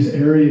lot of these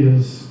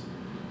areas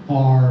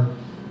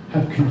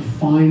have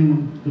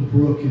confined the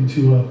brook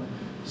into a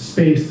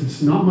space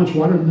that's not much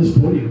wider than this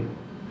podium,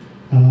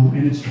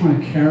 and it's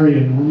trying to carry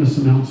enormous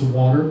amounts of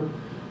water.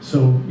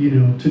 So,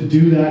 to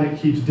do that, it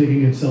keeps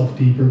digging itself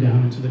deeper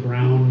down into the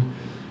ground,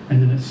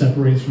 and then it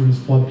separates from its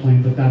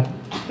floodplain. But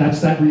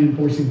that's that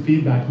reinforcing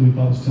feedback loop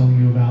I was telling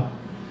you about.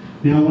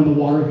 Now, when the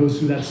water goes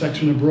through that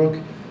section of brook,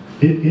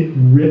 it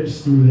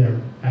rips through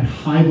there at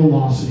high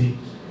velocity,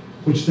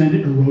 which then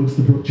erodes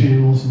the brook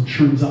channels and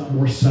churns up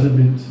more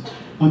sediment,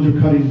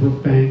 undercutting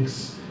brook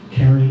banks,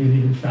 carrying it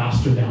even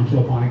faster down to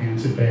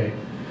Apponeganset Bay.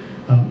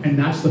 And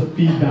that's the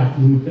feedback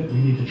loop that we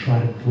need to try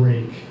to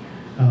break.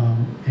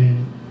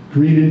 And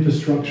green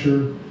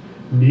infrastructure,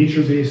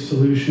 nature-based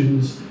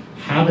solutions,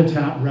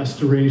 habitat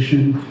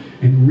restoration,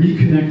 and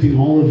reconnecting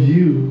all of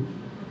you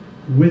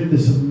with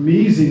this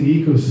amazing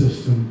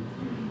ecosystem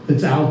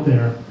that's out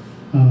there.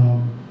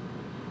 I'm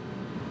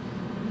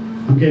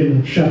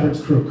getting the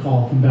Shepherd's Crook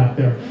call from back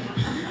there.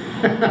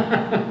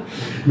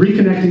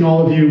 Reconnecting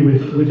all of you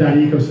with that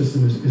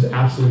ecosystem is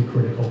absolutely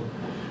critical.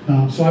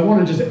 So I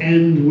want to just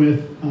end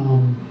with,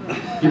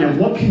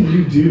 what can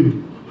you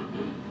do?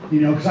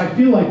 Because I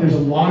feel like there's a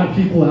lot of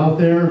people out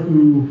there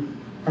who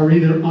are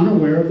either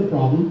unaware of the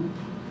problem,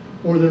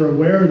 or they're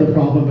aware of the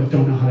problem but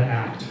don't know how to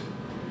act.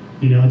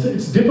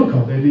 It's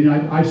difficult. I mean,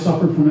 I've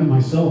suffered from it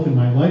myself in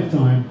my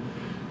lifetime,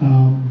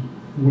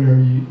 where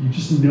you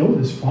just know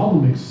this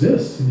problem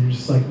exists, and you're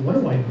just like, what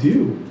do I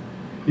do?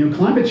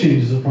 Climate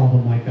change is a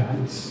problem like that.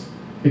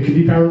 It can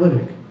be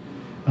paralytic.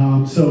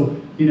 So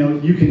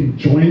you can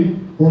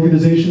join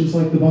organizations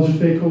like the Buzzards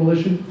Bay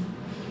Coalition.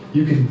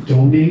 You can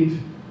donate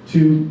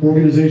to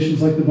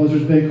organizations like the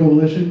Buzzards Bay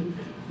Coalition,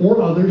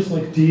 or others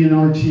like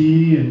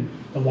DNRT and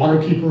the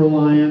Waterkeeper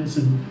Alliance,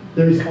 and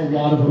there's a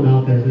lot of them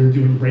out there that are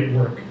doing great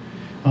work.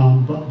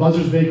 But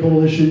Buzzards Bay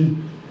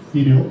Coalition,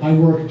 I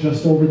work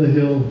just over the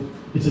hill.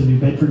 It's a New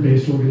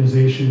Bedford-based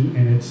organization,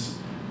 and it's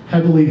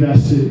heavily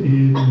vested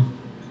in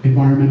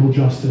environmental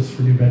justice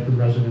for New Bedford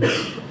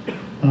residents.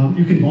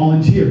 You can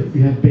volunteer.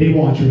 We have bay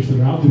watchers that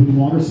are out doing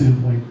water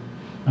sampling.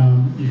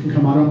 You can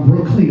come out on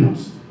brook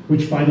cleanups,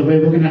 which, by the way,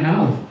 we're going to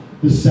have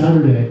this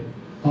Saturday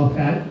up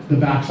at the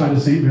backside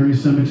of St.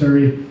 Mary's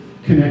Cemetery,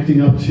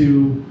 connecting up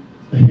to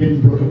the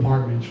Hidden Brook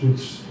Apartments,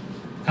 which,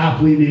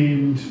 aptly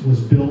named, was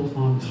built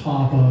on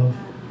top of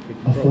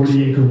a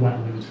 40-acre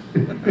wetland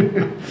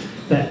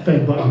that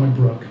fed Buttonwood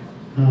Brook.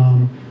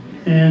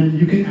 And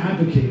you can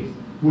advocate,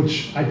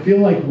 which I feel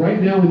like right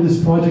now in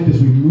this project,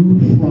 as we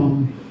move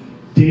from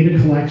data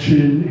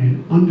collection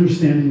and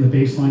understanding the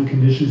baseline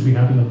conditions we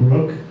have in the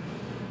brook,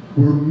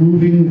 we're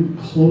moving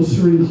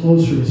closer and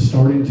closer to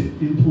starting to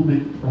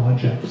implement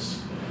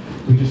projects.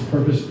 We just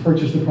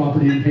purchased a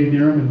property in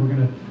Paynerum, and we're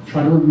going to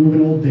try to remove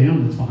an old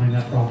dam that's behind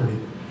that property.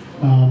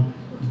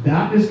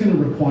 That is going to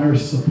require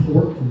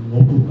support from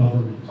local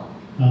government,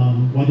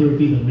 whether it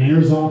be the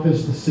mayor's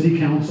office, the city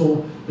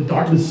council, the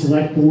Dartmouth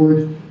Select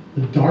Board,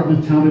 the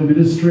Dartmouth Town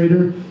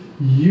Administrator.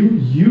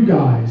 You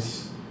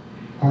guys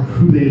are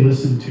who they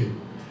listen to.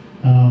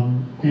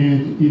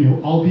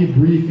 And I'll be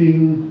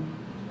briefing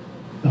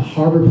the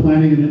Harbor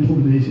Planning and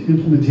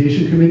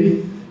Implementation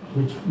Committee,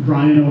 which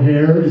Brian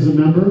O'Hare is a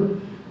member,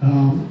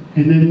 and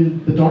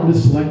then the Dartmouth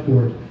Select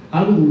Board.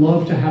 I would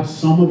love to have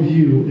some of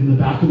you in the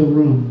back of the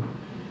room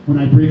when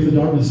I brief the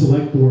Dartmouth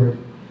Select Board,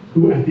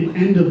 who at the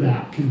end of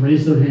that can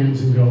raise their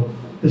hands and go,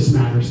 this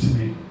matters to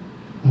me,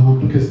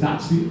 because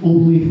that's the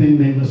only thing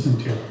they listen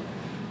to.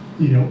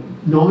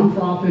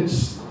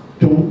 Nonprofits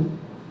don't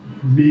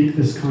make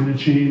this kind of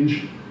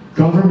change.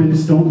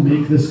 Governments don't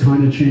make this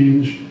kind of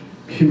change.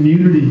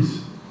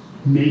 Communities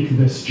make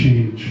this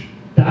change.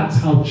 That's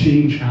how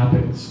change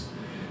happens.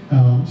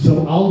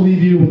 So I'll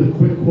leave you with a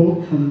quick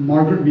quote from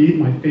Margaret Mead,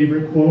 my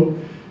favorite quote,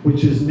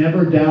 which is,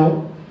 never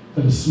doubt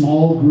that a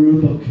small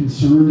group of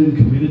concerned and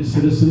committed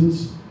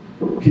citizens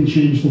can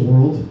change the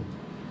world,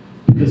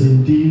 because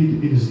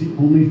indeed it is the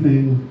only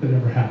thing that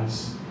ever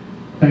has.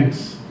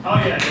 Thanks. Oh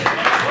yeah.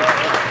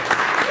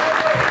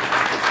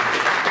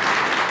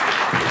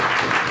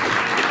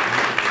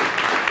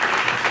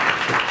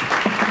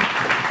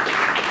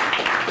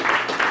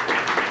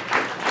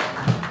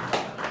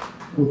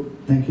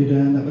 Thank you,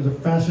 Dan. That was a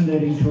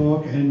fascinating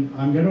talk, and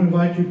I'm going to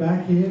invite you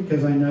back here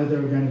because I know there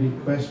are going to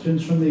be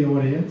questions from the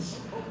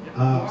audience.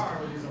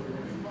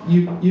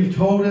 You've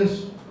told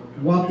us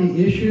what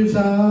the issues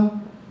are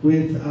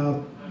with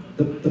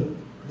the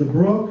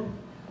brook,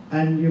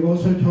 and you've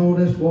also told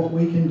us what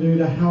we can do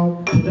to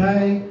help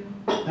today,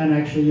 and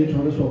actually you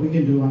told us what we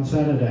can do on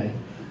Saturday.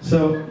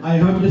 So I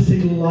hope to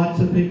see lots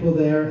of people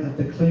there at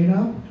the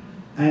cleanup,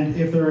 and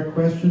if there are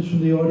questions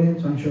from the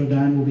audience, I'm sure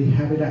Dan will be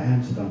happy to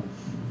answer them.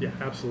 Yeah,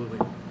 absolutely.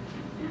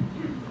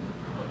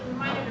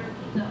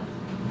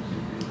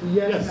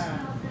 Yes.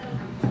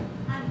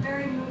 I'm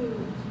very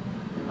moved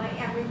by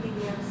everything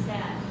you have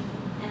said,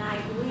 and I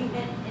believe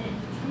in it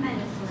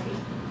tremendously.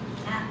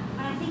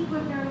 But I think we're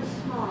very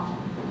small.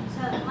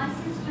 So my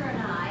sister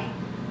and I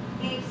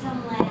gave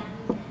some land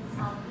in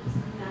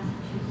southeastern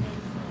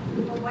Massachusetts,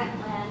 a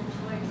wetland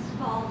to a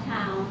small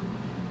town.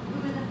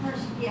 We were the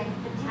first gift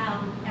the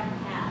town ever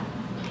had.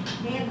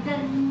 They have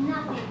done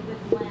nothing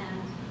with land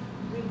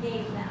we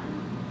gave them.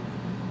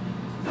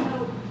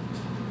 So,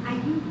 are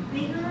you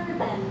bigger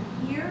than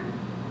here?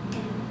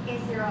 And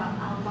is there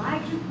a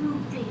larger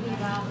group thinking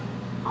about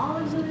all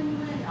of New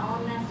England, all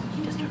of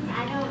Massachusetts?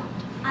 I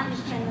don't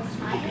understand the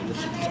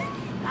science of it.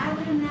 I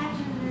would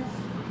imagine this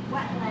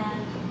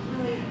wetland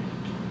really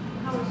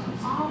goes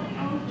all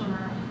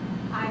over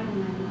our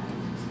New England.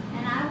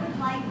 And I would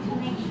like to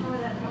make sure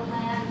that the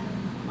land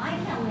my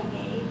family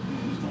gave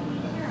is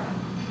taken care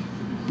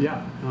of.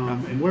 Yeah,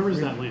 and where is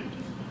that land?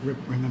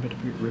 Remember to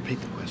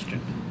repeat the question.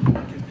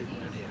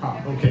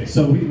 Okay,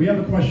 so we have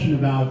a question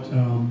about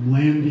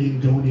land being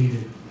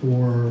donated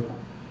for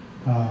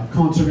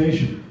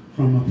conservation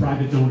from a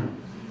private donor,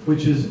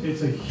 which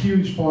it's a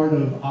huge part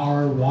of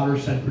our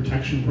watershed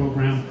protection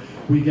program.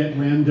 We get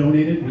land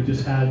donated. We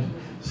just had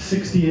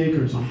 60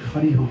 acres on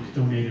Cuddy Hunk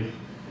donated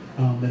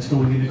that's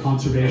going into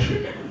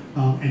conservation.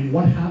 And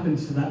what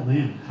happens to that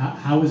land?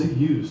 How is it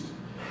used?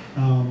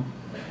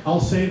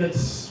 I'll say that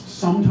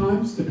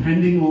sometimes,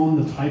 depending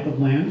on the type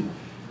of land,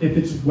 if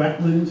it's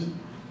wetland,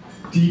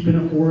 deep in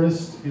a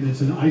forest, and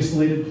it's an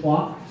isolated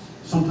plot,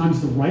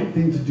 sometimes the right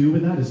thing to do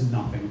with that is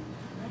nothing.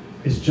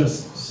 It's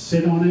just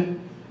sit on it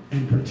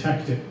and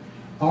protect it.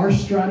 Our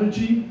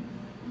strategy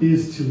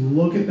is to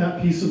look at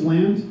that piece of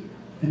land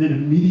and then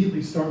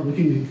immediately start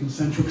looking in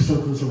concentric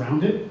circles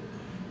around it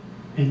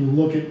and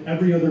look at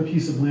every other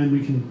piece of land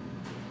we can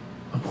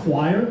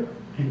acquire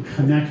and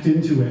connect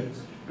into it,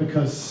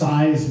 because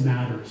size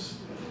matters.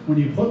 When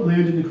you put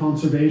land into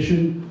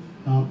conservation,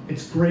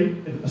 it's great.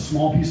 A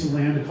small piece of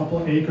land, a couple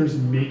of acres,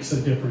 makes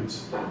a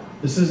difference.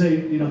 This is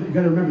you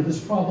got to remember, this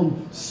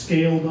problem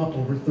scaled up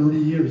over 30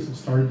 years and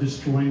started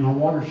destroying our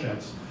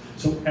watersheds.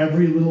 So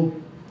every little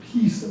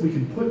piece that we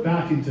can put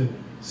back into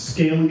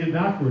scaling it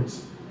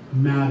backwards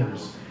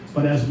matters.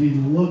 But as we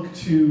look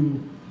to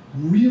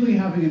really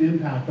having an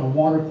impact on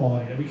water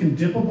quality, that we can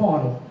dip a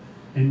bottle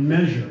and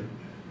measure,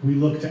 we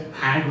look to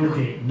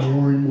aggregate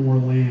more and more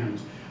land.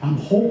 I'm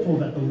hopeful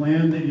that the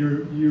land that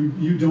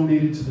you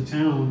donated to the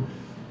town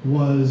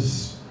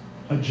was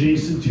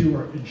adjacent to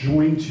or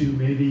adjoined to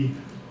maybe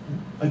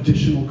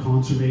additional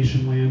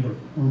conservation land or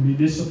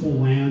municipal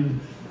land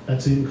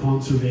that's in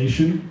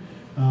conservation.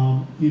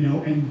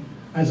 And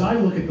as I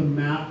look at the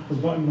map for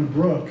Buttonwood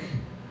Brook,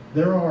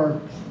 there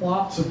are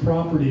plots of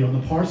property on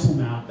the parcel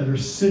map that are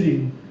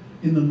sitting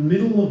in the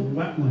middle of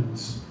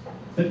wetlands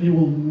that you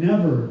will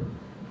never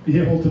be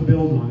able to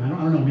build on. I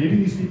don't know, maybe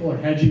these people are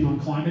hedging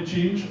on climate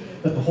change,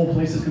 that the whole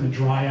place is going to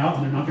dry out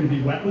and they're not going to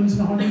be wetlands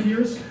in 100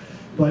 years.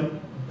 But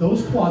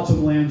those plots of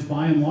lands,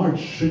 by and large,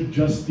 should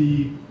just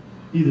be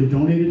either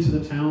donated to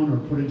the town or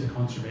put into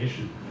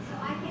conservation. So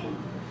I can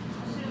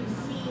sort of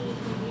see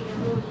in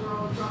the rural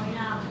world growing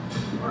up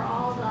where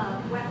all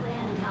the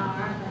wetlands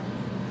are, but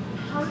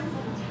how does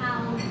the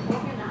town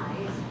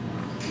organize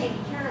to take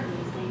care of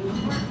these things?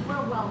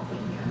 We're wealthy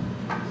here.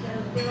 So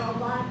there are a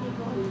lot of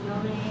people who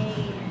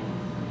donate and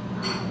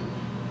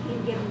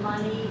can give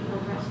money for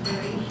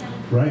restoration.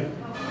 Right.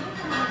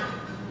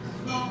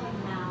 Smaller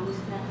towns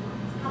that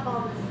have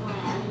all this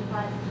land,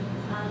 but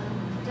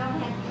don't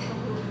have people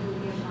who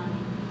can give money.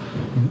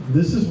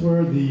 This is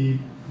where the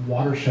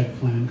watershed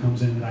plan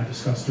comes in that I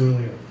discussed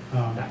earlier.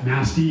 That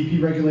Mass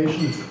DEP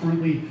regulation is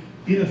currently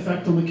in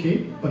effect on the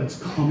Cape, but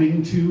it's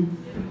coming to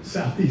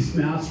Southeast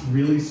Mass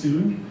really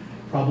soon,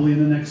 probably in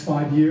the next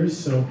 5 years.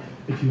 So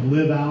if you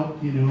live out,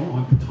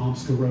 on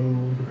Potomska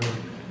Road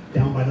or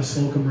down by the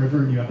Slocum River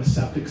and you have a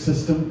septic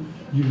system,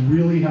 you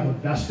really have a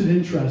vested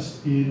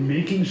interest in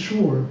making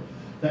sure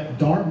that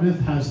Dartmouth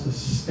has the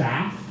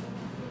staff,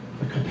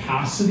 the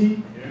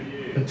capacity,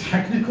 the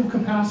technical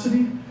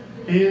capacity,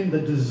 and the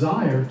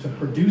desire to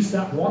produce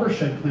that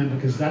watershed plan,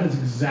 because that is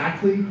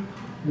exactly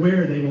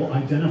where they will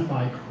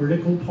identify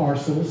critical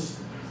parcels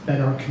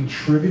that are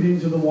contributing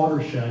to the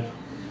watershed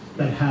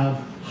that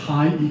have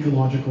high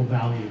ecological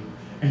value.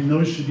 And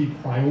those should be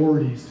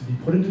priorities to be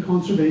put into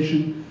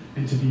conservation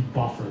and to be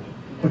buffered.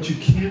 But you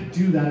can't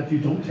do that if you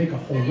don't take a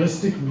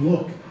holistic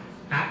look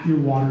at your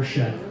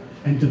watershed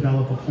and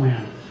develop a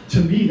plan.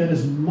 To me, that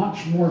is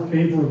much more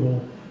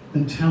favorable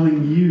than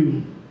telling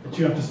you, the that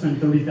you have to spend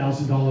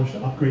 $30,000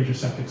 to upgrade your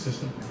septic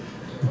system.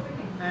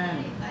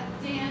 Dan,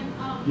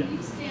 Yeah.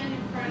 you stand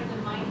in front of the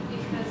mic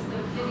because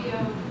the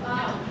video,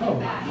 Oh,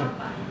 back, yeah.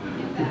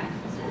 get back.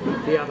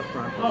 The other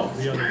front. Oh,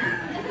 the other one.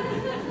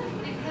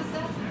 Because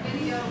that's the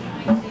video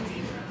mic.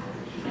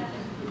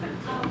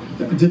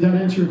 Did that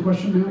answer your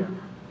question, ma'am?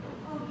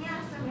 Oh,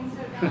 yes, I mean, so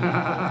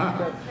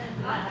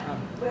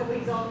where we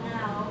go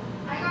now.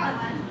 I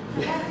got one.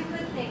 That's a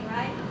good thing,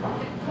 right?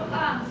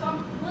 So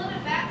I'm pulling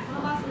it back, some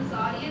of us in this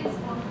audience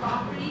on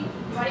property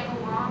right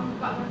along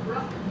Buttonwood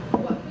Brook.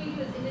 What can we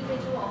do as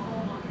individual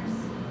homeowners?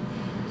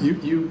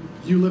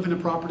 You live in a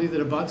property that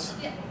abuts?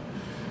 Yeah.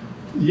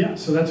 Yeah,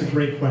 so that's a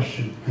great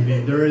question. I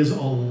mean, there is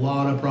a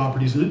lot of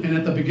properties, and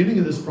at the beginning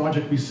of this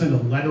project, we sent a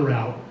letter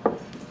out. Wait,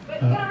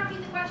 can I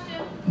repeat the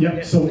question?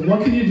 Yeah, so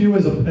what can you do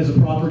as a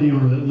property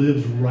owner that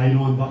lives right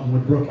on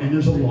Buttonwood Brook? And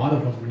there's a lot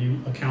of them when you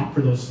account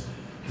for those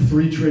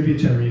 3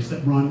 tributaries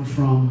that run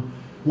from,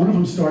 one of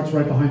them starts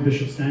right behind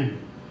Bishop's Dam,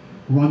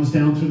 runs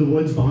down through the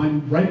woods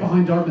right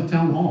behind Dartmouth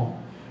Town Hall,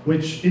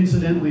 which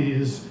incidentally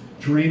is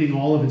draining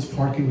all of its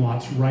parking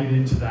lots right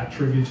into that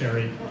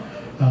tributary.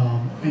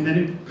 And then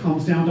it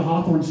comes down to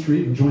Hawthorne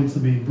Street and joins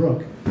the main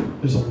brook.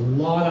 There's a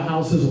lot of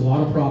houses, a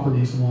lot of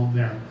properties along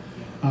there.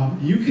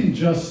 You can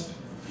just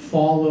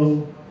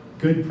follow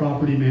good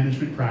property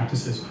management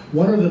practices.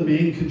 What are the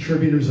main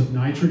contributors of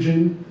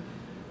nitrogen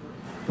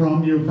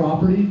from your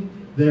property?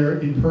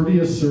 They're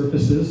impervious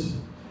surfaces,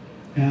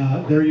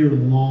 they're your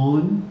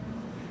lawn,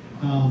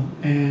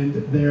 and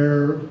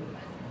they're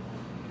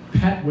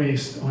pet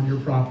waste on your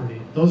property.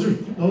 Those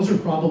are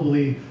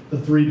probably the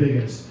 3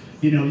 biggest.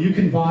 You know, you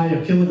can buy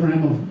a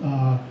kilogram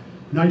of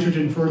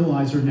nitrogen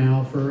fertilizer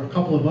now for a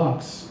couple of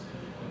bucks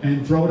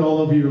and throw it all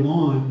over your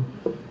lawn.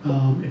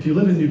 If you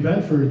live in New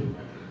Bedford,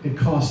 it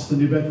costs the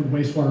New Bedford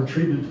wastewater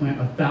treatment plant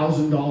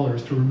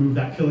 $1,000 to remove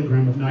that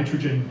kilogram of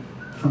nitrogen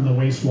from the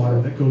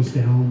wastewater that goes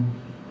down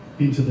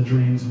into the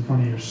drains in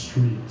front of your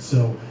street.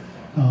 So,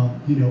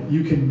 you know,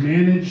 you can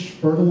manage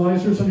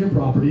fertilizers on your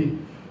property,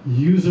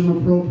 use them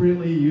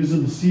appropriately, use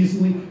them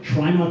seasonally,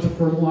 try not to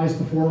fertilize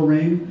before a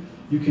rain.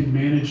 You can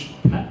manage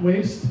pet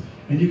waste,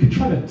 and you can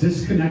try to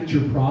disconnect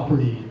your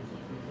property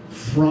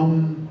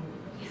from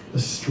the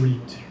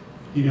street.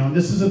 You know, and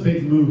this is a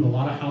big move. A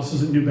lot of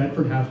houses in New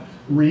Bedford have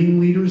rain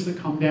leaders that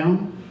come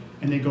down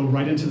and they go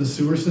right into the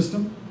sewer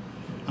system.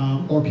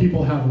 Or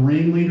people have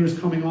rain leaders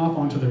coming off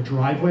onto their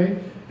driveway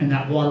and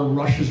that water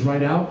rushes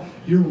right out.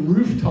 Your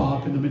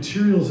rooftop and the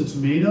materials it's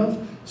made of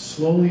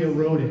slowly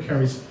erode. It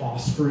carries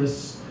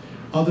phosphorus,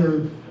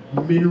 other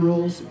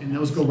minerals, and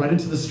those go right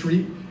into the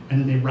street, and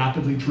then they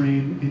rapidly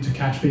drain into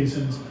catch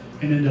basins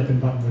and end up in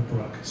Buttonwood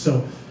Brook.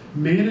 So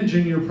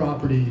managing your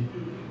property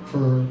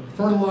for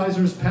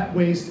fertilizers, pet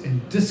waste,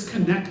 and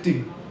disconnect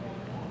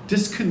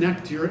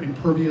your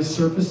impervious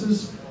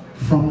surfaces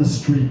from the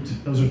street.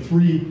 Those are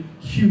 3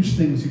 huge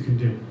things you can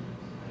do.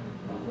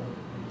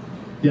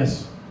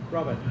 Yes?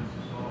 Robert.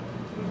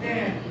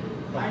 Dan,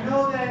 I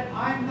know that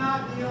I'm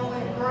not the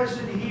only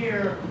person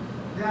here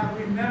that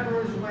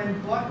remembers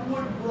when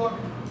Buttonwood Brook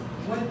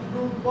went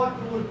through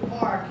Buttonwood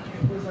Park.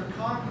 It was a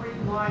concrete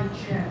lined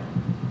channel.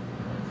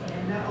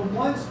 And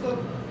once the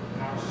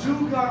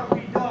zoo got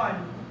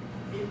redone,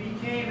 it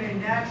became a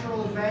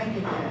natural bank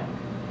again.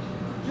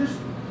 Just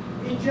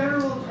in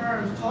general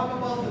terms, talk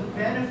about the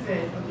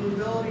benefit of the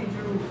ability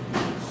to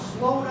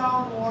slow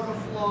down water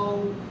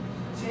flow,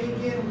 take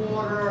in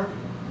water,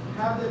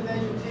 have the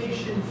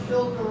vegetation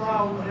filter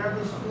out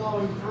whatever's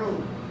flowing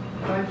through.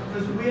 Right?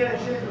 Because we had a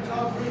chance to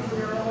talk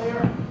briefly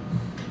earlier.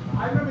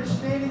 I remember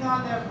standing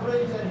on that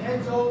bridge that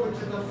heads over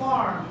to the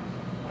farm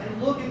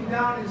and looking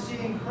down and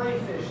seeing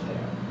crayfish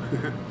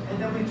there. And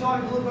then we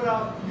talked a little bit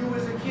about you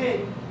as a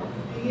kid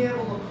being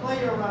able to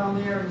play around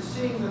there and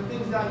seeing the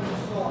things that you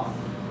saw.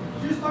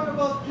 Just talk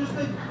about just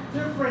the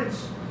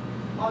difference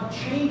of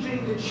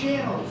changing the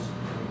channels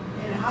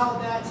and how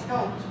that's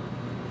helped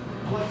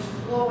what's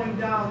flowing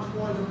down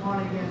towards the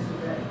Pontiac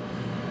Bay.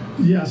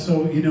 Yeah,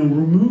 so, you know,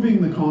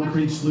 removing the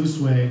concrete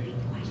sluiceway.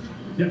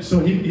 Yeah, so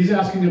he's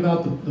asking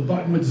about the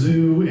Buttonwood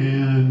Zoo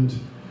and,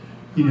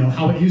 you know,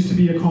 how it used to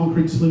be a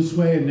concrete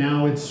sluiceway and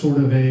now it's sort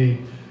of a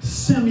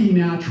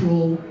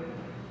semi-natural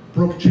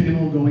brook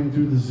channel going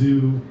through the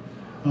zoo.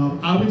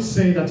 I would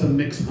say that's a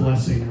mixed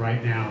blessing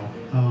right now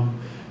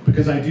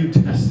because I do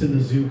test in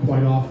the zoo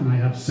quite often. I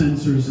have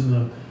sensors in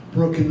the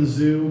brook in the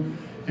zoo,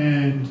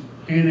 and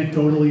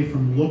anecdotally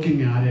from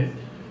looking at it,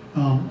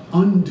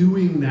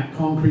 undoing that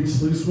concrete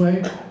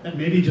sluiceway that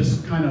maybe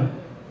just kind of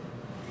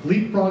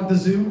leapfrogged the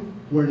zoo,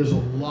 where there's a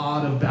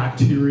lot of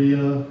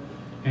bacteria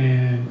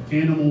and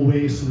animal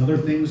waste and other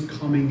things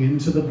coming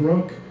into the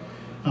brook,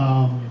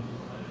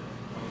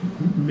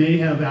 may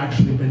have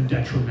actually been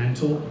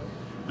detrimental.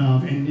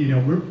 And you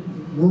know,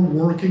 we're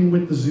working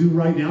with the zoo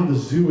right now. The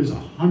zoo is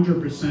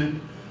 100%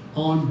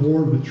 on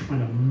board with trying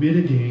to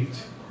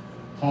mitigate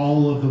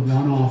all of the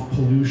runoff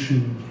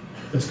pollution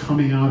that's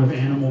coming out of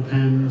animal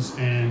pens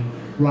and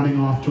running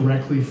off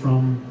directly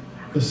from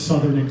the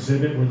southern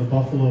exhibit where the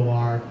buffalo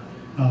are.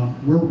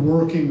 We're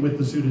working with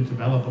the zoo to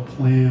develop a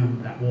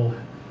plan that will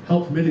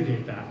help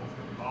mitigate that.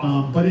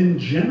 But in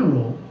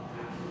general,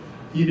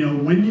 you know,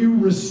 when you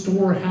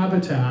restore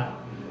habitat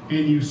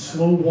and you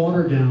slow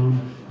water down,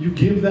 you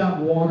give that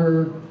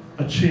water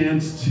a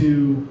chance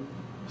to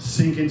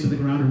sink into the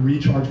ground and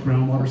recharge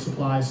groundwater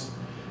supplies.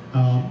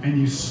 And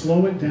you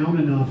slow it down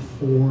enough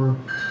for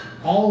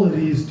all of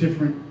these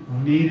different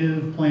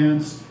native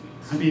plants.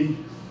 I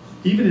mean,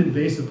 even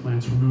invasive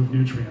plants remove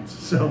nutrients.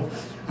 So,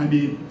 I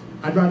mean,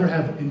 I'd rather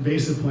have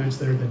invasive plants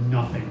there than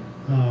nothing.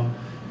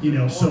 You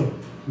know, so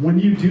when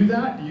you do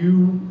that,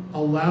 you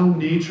allow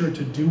nature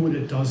to do what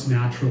it does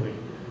naturally.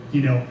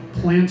 You know,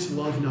 plants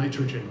love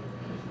nitrogen,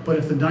 but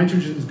if the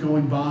nitrogen is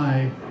going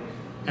by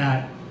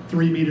at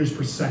 3 meters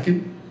per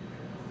second,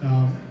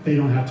 they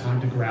don't have time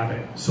to grab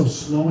it. So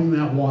slowing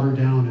that water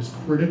down is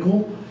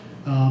critical.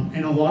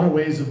 And a lot of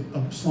ways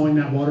of slowing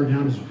that water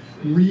down is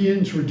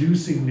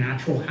reintroducing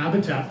natural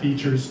habitat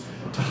features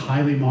to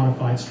highly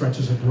modified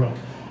stretches of brook.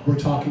 We're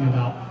talking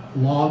about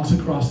logs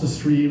across the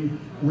stream,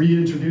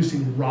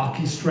 reintroducing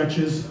rocky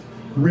stretches,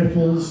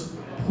 riffles,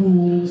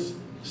 pools,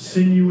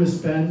 sinuous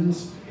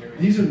bends.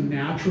 These are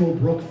natural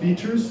brook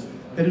features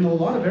that in a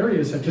lot of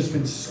areas have just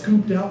been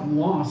scooped out and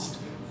lost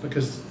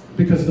because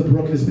the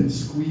brook has been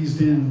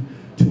squeezed in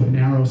to a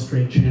narrow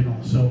straight channel.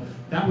 So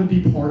that would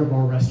be part of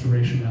our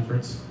restoration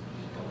efforts.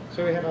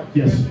 So we have a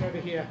Yes. question over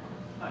here.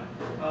 Hi.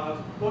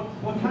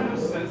 What kind of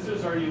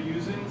sensors are you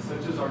using,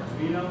 such as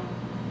Arduino?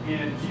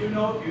 And do you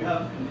know if you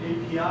have an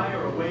API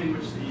or a way in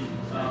which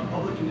the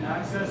public can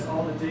access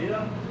all the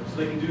data so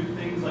they can do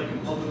things like in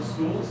public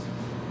schools?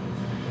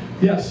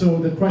 Yeah, so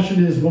the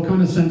question is, what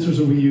kind of sensors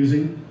are we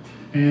using?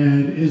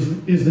 And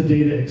is the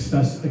data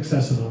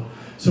accessible?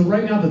 So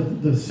right now,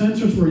 the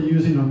sensors we're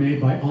using are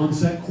made by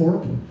Onset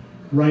Corp,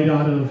 right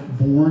out of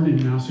Bourne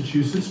in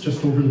Massachusetts,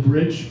 just over the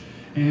bridge,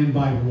 and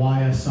by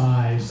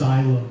YSI,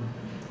 Xylem,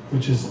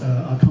 which is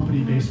a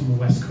company based on the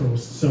West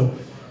Coast. So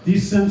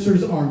these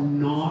sensors are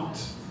not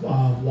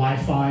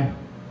Wi-Fi.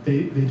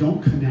 They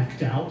don't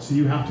connect out, so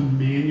you have to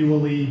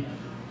manually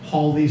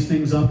haul these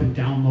things up and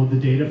download the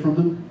data from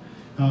them.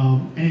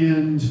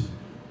 And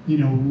you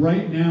know,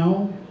 right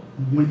now,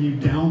 when you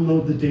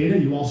download the data,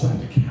 you also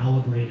have to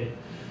calibrate it.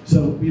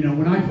 So, you know,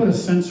 when I put a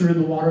sensor in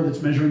the water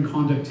that's measuring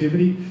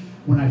conductivity,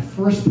 when I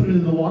first put it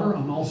in the water,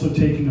 I'm also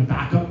taking a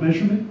backup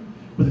measurement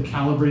with a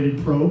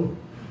calibrated probe.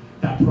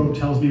 That probe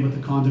tells me what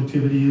the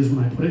conductivity is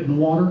when I put it in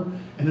the water,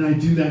 and then I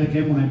do that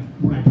again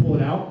when I pull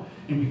it out,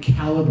 and we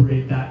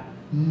calibrate that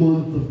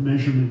month of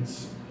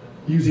measurements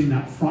using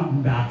that front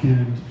and back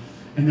end.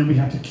 And then we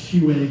have to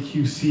QA,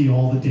 QC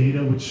all the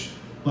data, which,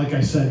 like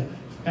I said,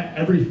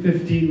 every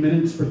 15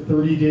 minutes for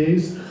 30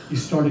 days, you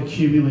start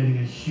accumulating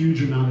a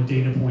huge amount of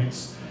data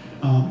points.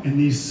 And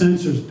these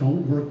sensors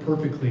don't work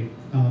perfectly.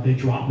 They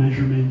drop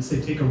measurements, they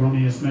take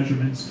erroneous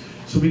measurements.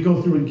 So we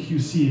go through and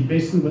QC, and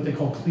basically what they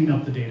call clean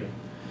up the data.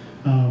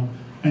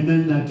 And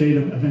then that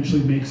data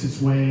eventually makes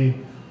its way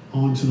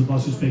onto the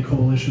Buzzards Bay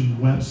Coalition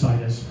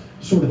website as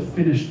sort of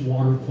finished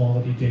water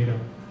quality data.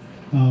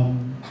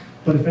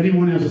 But if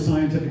anyone has a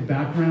scientific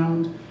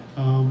background,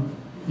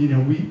 you know,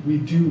 we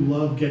do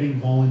love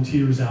getting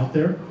volunteers out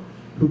there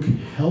who can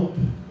help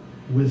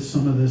with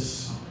some of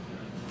this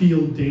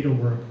field data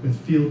work, with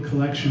field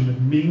collection, with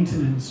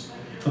maintenance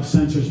of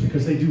sensors,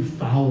 because they do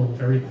foul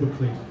very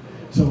quickly.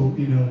 So,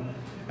 you know,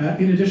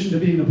 in addition to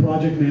being the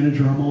project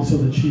manager, I'm also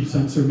the chief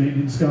sensor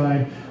maintenance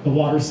guy, the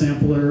water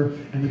sampler,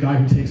 and the guy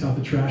who takes out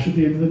the trash at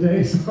the end of the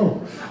day.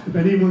 So if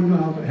anyone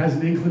has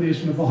an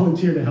inclination to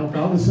volunteer to help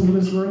out with some of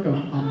this work,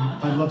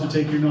 I'd love to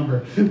take your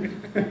number.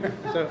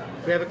 So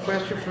we have a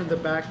question from the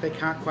back. They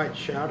can't quite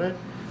shout it.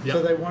 Yep.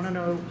 So they want to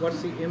know,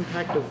 what's the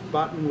impact of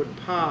Buttonwood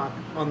Park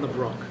on the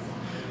brook?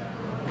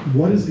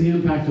 What is the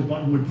impact of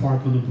Buttonwood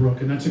Park on the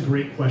brook? And that's a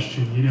great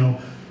question. You know,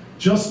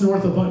 just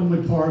north of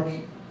Buttonwood Park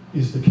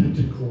is the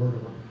Kempton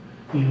Corridor.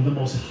 You know, the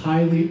most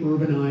highly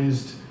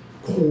urbanized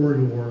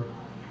corridor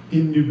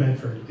in New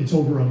Bedford. It's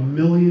over 1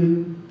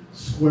 million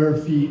square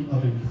feet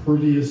of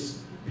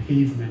impervious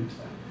pavement,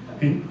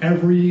 and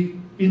every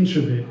inch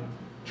of it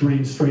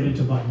drains straight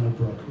into Buttonwood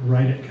Brook,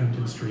 right at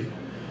Kempton Street.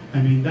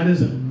 I mean, that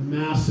is a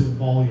massive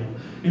volume,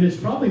 and it's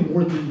probably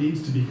more than it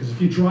needs to be, because if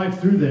you drive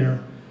through there,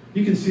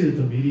 you can see that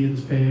the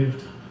median's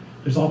paved.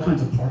 There's all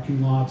kinds of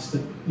parking lots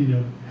that, you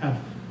know, have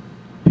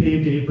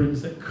paved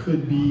aprons that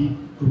could be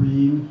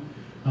green.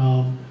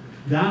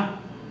 That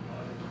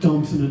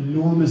dumps an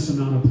enormous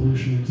amount of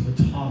pollution into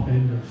the top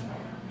end of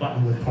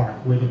Buttonwood Park,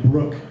 where the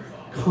brook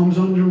comes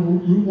under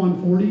Route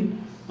 140,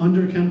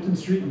 under Kempton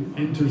Street, and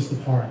enters the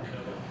park.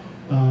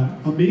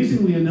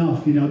 Amazingly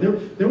enough, you know,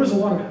 there was a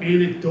lot of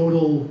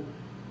anecdotal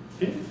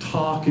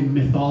talk and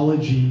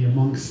mythology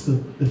amongst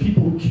the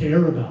people who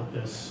care about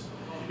this.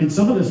 And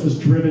some of this was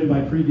driven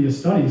by previous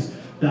studies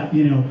that,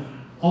 you know,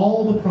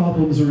 all the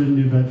problems are in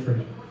New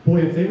Bedford.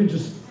 Boy, if they would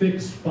just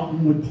fix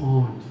Buttonwood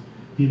Pond,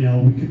 you know,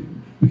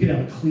 we could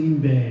have a clean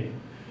bay.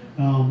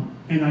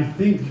 And I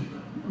think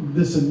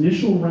this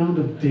initial round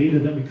of data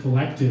that we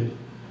collected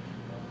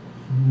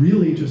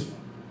really just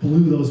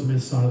blew those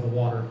myths out of the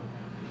water.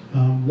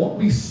 What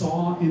we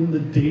saw in the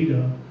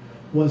data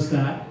was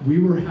that we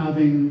were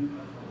having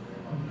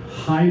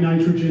high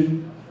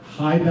nitrogen,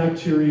 high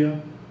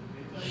bacteria,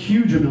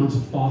 huge amounts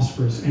of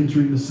phosphorus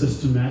entering the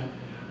system at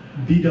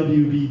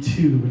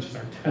BWB2, which is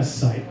our test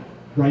site,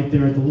 right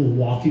there at the little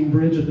walking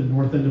bridge at the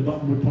north end of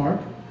Buttonwood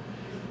Park.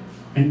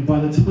 And by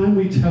the time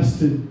we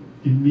tested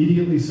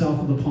immediately south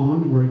of the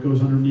pond, where it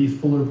goes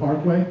underneath Fuller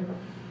Parkway,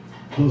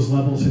 those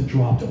levels had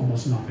dropped to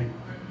almost nothing.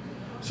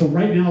 So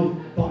right now,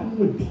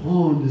 Buttonwood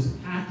Pond is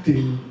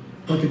acting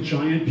like a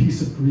giant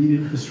piece of green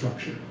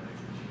infrastructure,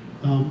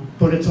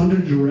 but it's under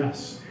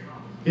duress.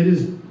 It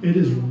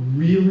is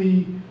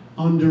really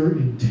under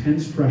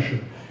intense pressure.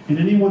 And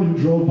anyone who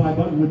drove by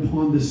Buttonwood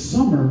Pond this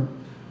summer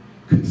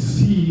could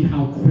see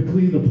how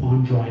quickly the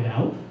pond dried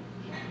out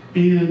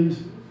and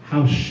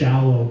how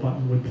shallow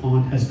Buttonwood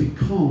Pond has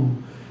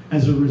become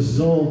as a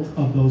result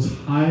of those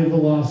high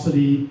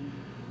velocity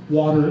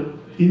water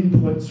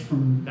inputs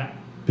from that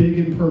big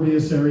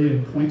impervious area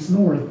in Points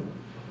North,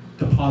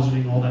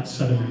 depositing all that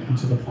sediment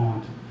into the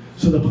pond.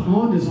 So the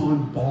pond is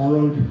on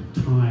borrowed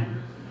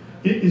time.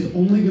 It is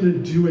only going to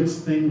do its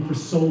thing for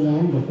so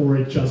long before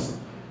it just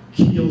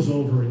keels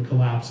over and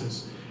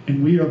collapses.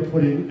 And we are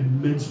putting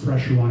immense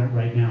pressure on it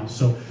right now.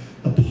 So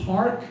the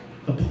park,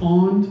 the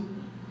pond,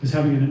 is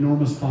having an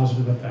enormous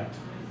positive effect.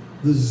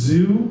 The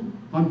zoo,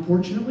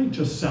 unfortunately,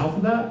 just south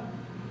of that,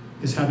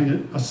 is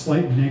having a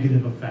slight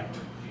negative effect.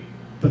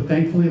 But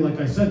thankfully, like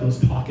I said,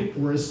 those pocket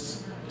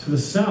forests to the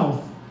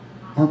south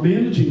are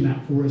managing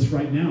that forest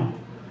right now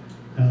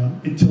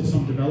until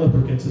some developer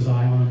gets his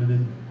eye on them and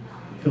then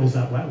fills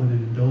that wetland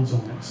and builds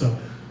on it. So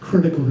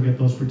critical to get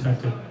those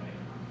protected.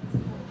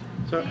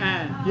 So,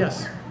 Anne,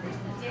 yes? Where's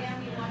the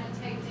dam you want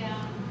to take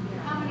down?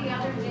 How many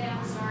other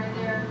dams are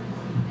there?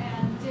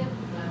 And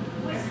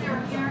was there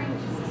a hearing,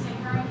 is this a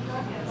hearing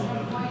book at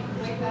some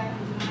point way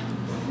back in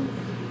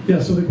time?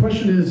 Yeah, so the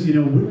question is, you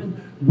know,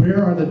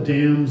 where are the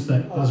dams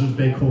that Buzzards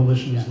Bay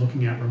Coalition is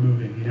looking at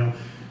removing, you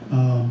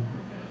know?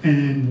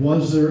 And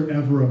was there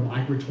ever a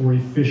migratory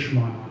fish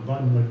run on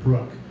Buttonwood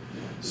Brook?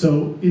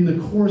 So in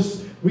the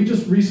course, we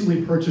just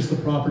recently purchased the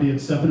property at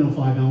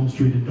 705 Elm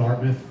Street in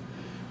Dartmouth.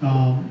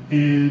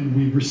 And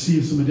we've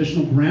received some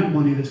additional grant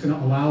money that's going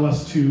to allow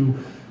us to,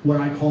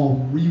 what I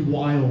call,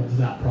 rewild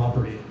that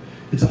property.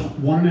 It's a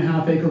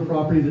 1.5 acre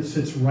property that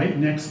sits right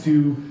next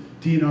to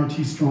DNRT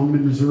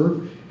Strongman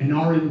Reserve, and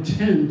our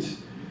intent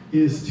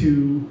is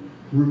to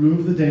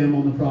remove the dam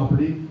on the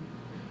property,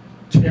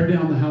 tear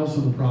down the house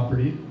on the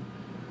property,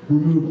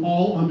 remove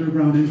all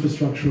underground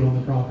infrastructure on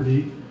the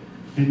property,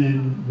 and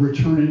then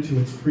return it to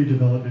its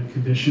pre-development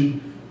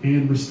condition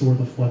and restore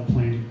the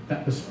floodplain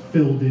that was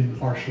filled in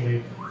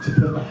partially to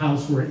put the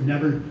house where it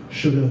never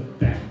should have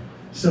been.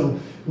 So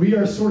we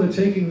are sort of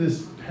taking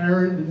this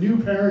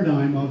new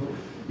paradigm of,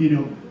 you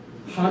know,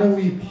 how do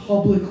we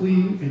publicly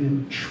and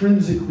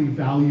intrinsically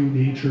value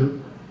nature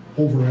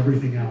over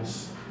everything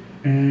else?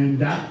 And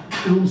that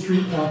Elm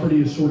Street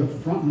property is sort of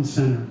front and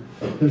center.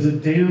 There's a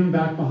dam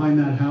back behind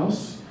that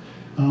house,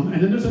 and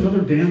then there's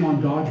another dam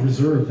on Dodge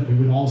Reserve that we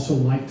would also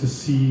like to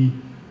see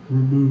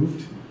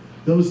removed.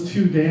 Those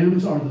two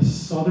dams are the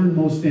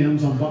southernmost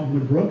dams on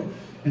Buttonwood Brook,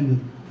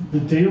 and the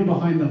dam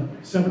behind the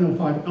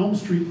 705 Elm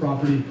Street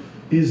property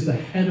is the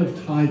head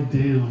of tide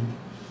dam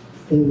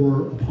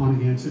for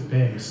Apponeganset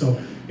Bay.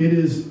 So it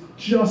is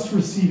just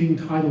receiving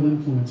tidal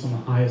influence on the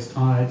highest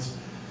tides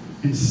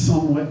and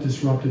somewhat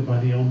disrupted by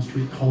the Elm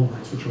Street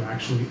culverts, which are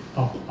actually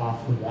up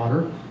off the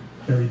water,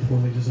 very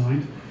poorly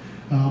designed.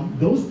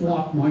 Those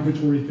block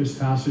migratory fish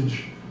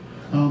passage,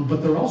 but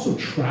they're also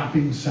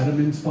trapping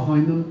sediments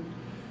behind them,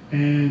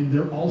 and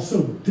they're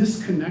also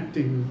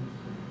disconnecting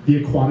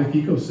the aquatic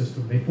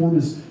ecosystem. They form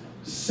as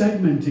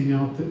segmenting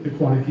out the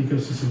aquatic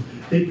ecosystem.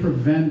 They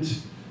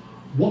prevent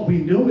what we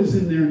know is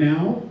in there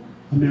now,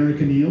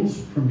 American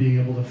eels, from being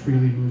able to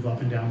freely move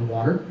up and down the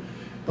water,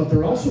 but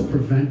they're also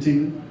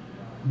preventing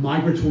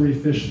migratory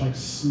fish like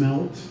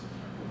smelt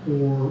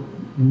or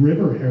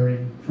river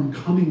herring from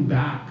coming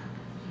back.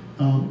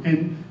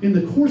 And in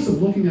the course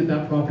of looking at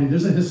that property,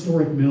 there's a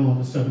historic mill on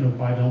the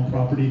 705 Elm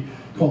property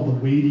called the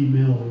Wadey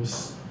Mill. It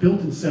was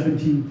built in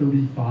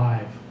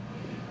 1735.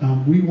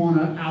 We want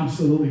to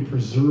absolutely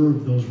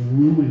preserve those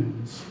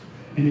ruins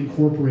and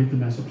incorporate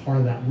them as a part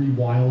of that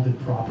rewilded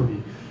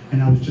property.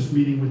 And I was just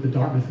meeting with the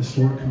Dartmouth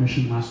Historic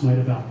Commission last night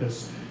about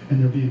this,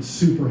 and they're being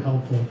super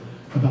helpful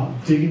about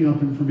digging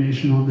up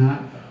information on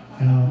that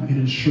and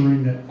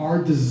ensuring that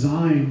our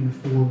design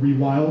for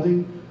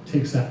rewilding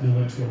takes that mill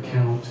into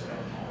account.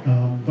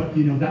 But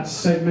you know, that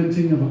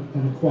segmenting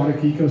of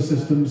aquatic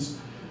ecosystems,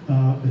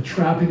 the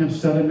trapping of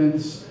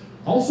sediments,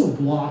 also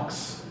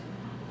blocks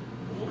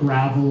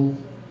gravel,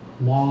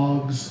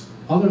 logs,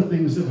 other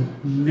things that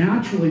would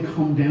naturally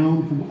come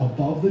down from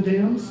above the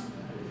dams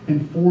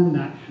and form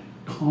that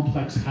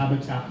complex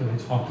habitat that I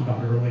talked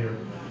about earlier.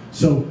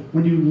 So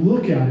when you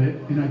look at it,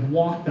 and I've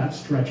walked that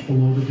stretch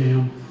below the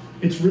dam,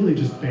 it's really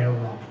just bare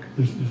rock.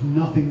 There's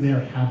nothing there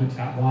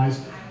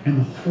habitat-wise, and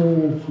the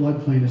whole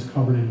floodplain is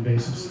covered in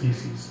invasive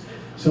species.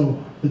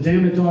 So the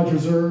dam at Dodge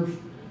Reserve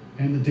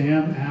and the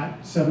dam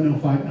at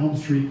 705 Elm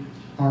Street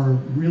are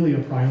really a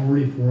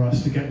priority for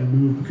us to get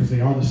removed because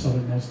they are the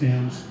southernmost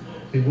dams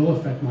They will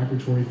affect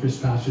migratory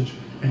fish passage,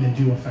 and they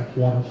do affect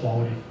water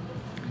quality.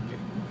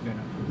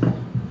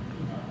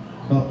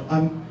 Well,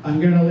 I'm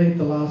going to leave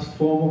the last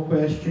formal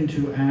question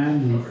to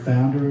Anne, the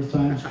founder of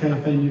Science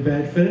Cafe New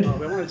Bedford.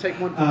 We want to take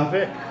one from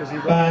Vic, because he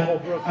wrote the whole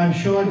But book. I'm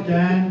sure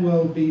Dan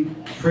will be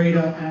free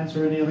to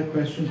answer any other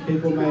questions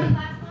people may.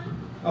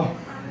 Oh,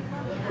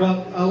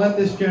 well, I'll let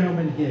this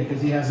gentleman here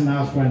because he hasn't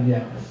asked one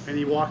yet. And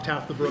he walked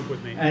half the brook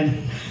with me.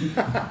 And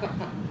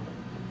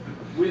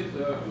With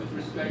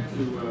respect to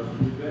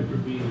New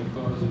Bedford being the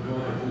cause of all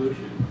the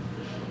pollution,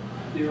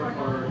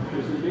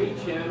 there's the main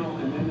channel,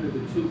 and then there are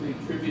the two big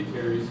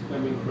tributaries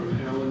coming from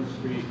Allen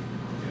Street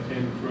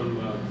and from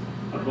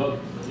above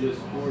this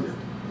corner,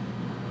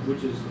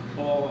 which is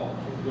all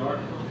dark.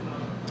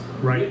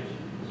 Right.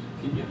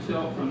 Can you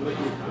tell from what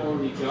you've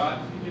already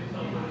got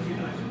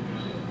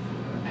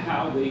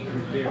how they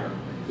compare,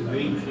 the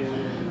main channel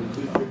and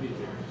the two tributaries?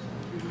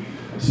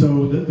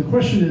 So the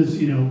question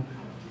is,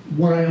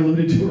 what I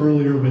alluded to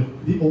earlier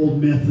with the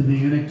old myth and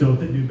the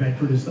anecdote that New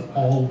Bedford is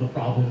all the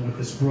problem with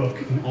this brook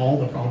and all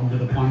the problem with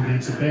the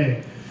Pond-Gates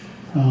Bay.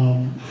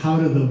 How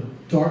do the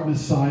Dartmouth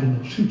side and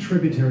the two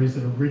tributaries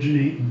that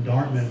originate in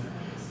Dartmouth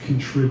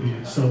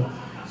contribute? So,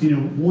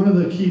 one of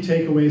the key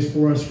takeaways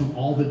for us from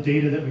all the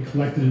data that we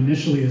collected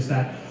initially is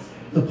that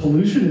the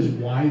pollution is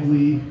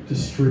widely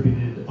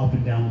distributed up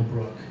and down the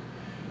brook.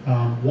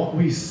 What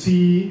we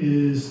see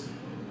is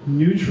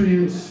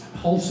nutrients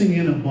pulsing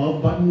in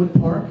above Buttonwood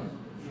Park,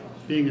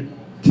 being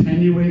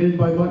attenuated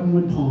by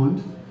Buttonwood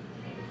Pond,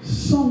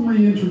 some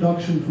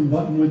reintroduction from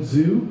Buttonwood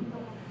Zoo,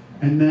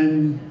 and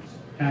then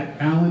at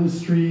Allen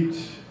Street,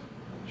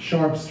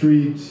 Sharp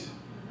Street,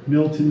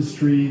 Milton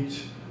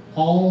Street,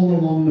 all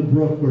along the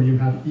brook where you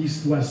have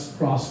east-west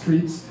cross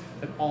streets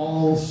that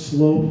all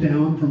slope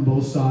down from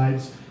both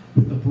sides,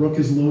 but the brook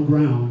is low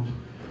ground,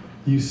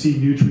 you see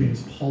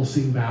nutrients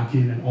pulsing back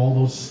in and all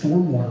those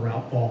stormwater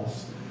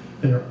outfalls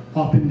that are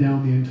up and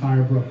down the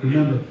entire brook.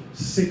 Remember,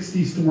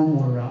 60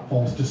 stormwater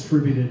outfalls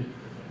distributed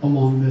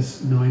along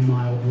this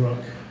 9-mile brook.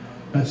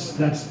 That's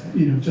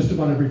just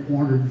about every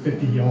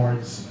 450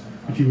 yards.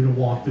 If you were to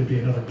walk, there'd be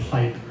another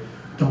pipe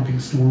dumping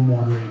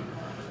stormwater in.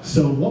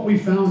 So what we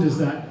found is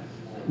that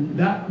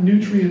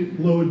nutrient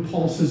load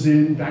pulses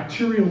in,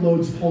 bacterial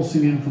loads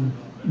pulsing in from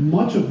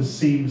much of the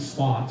same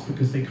spots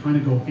because they kind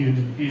of go hand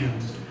in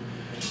hand.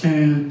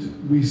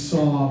 And we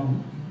saw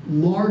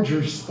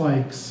larger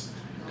spikes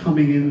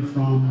coming in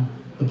from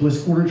the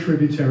Bliss Corner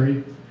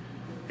tributary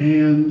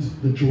and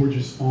the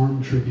George's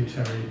Farm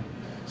tributary.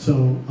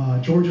 So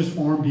George's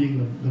Farm being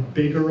the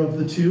bigger of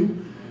the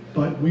two,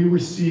 but we were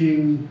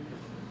seeing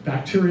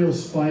bacterial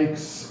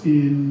spikes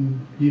in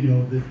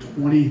the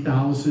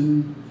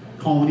 20,000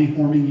 colony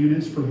forming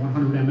units per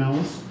 100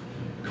 mLs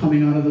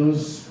coming out of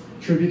those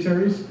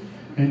tributaries.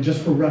 And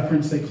just for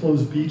reference, they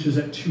close beaches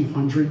at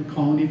 200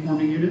 colony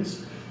forming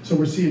units. So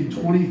we're seeing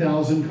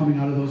 20,000 coming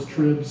out of those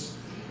tribs,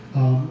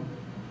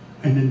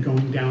 and then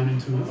going down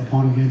into the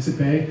Pond-Gates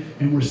Bay,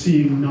 and we're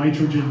seeing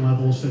nitrogen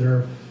levels that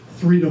are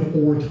 3 to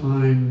 4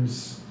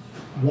 times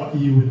what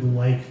you would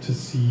like to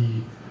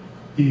see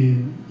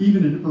in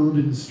even an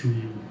urban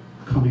stream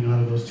coming out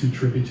of those two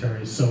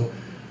tributaries. So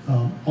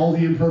all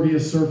the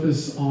impervious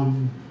surface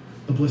on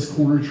the Bliss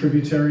Corner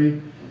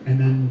tributary, and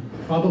then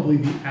probably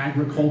the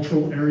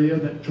agricultural area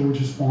that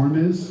George's Farm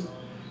is,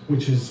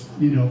 which is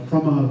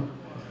from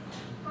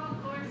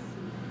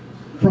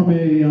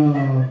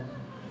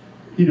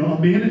a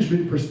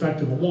management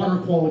perspective, a water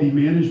quality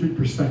management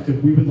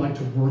perspective, we would like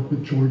to work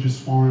with George's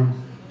Farm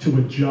to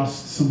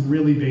adjust some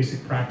really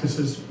basic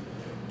practices.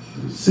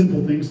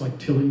 Simple things like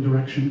tilling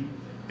direction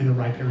and a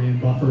riparian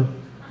buffer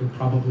would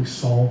probably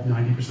solve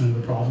 90% of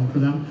the problem for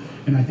them.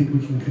 And I think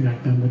we can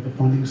connect them with the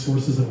funding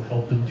sources that will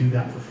help them do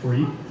that for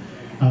free.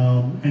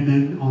 And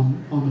then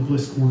on the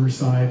Bliss Corner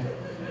side,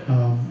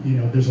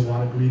 there's a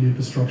lot of green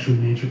infrastructure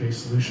and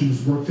nature-based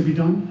solutions work to be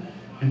done.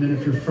 And then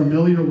if you're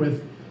familiar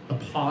with the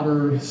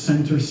Potter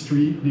Center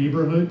Street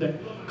neighborhood that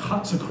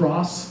cuts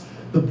across,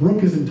 the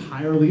brook is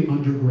entirely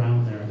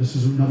underground there. This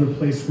is another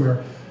place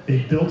where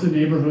they built a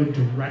neighborhood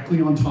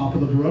directly on top of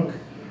the brook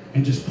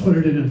and just put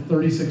it in a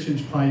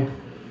 36-inch pipe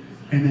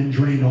and then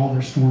drained all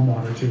their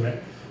stormwater to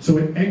it. So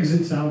it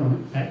exits out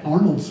at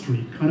Arnold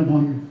Street, kind of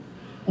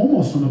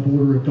almost on the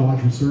border of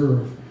Dodge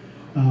Reserve,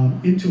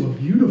 into a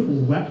beautiful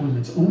wetland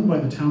that's owned by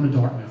the town of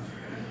Dartmouth.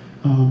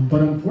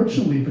 But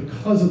unfortunately,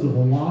 because of the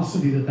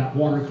velocity that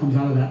water comes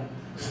out of that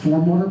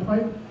stormwater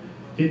pipe,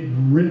 it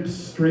rips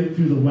straight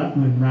through the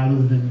wetland rather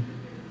than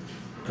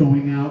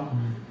going out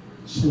and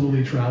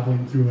slowly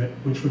traveling through it,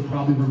 which would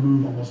probably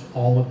remove almost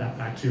all of that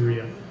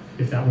bacteria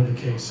if that were the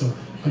case. So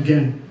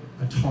again,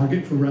 a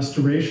target for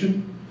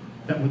restoration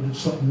that would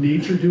let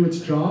nature do its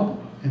job,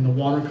 and the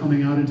water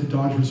coming out into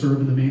Dodge Reserve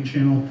and the main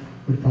channel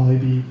would probably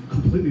be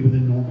completely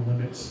within normal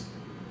limits.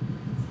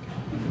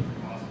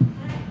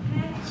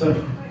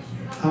 so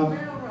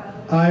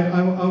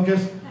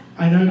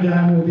I know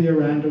Dan will be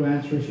around to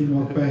answer a few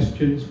more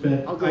questions,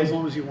 but I'll go as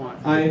long as you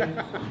want.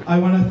 I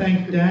want to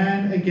thank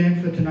Dan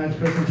again for tonight's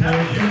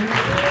presentation.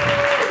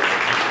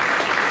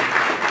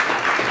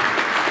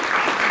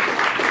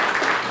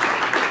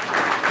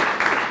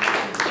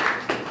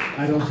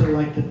 I'd also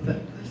like to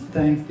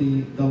thank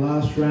the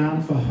last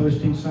round for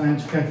hosting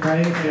Science Cafe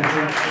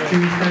every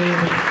Tuesday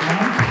of the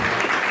month.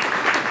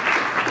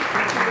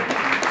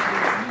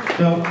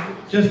 So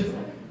just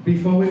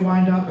before we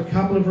wind up, a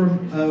couple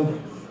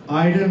of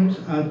items.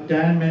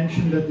 Dan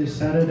mentioned that this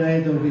Saturday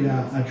there'll be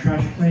a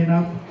trash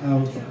cleanup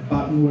of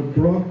Buttonwood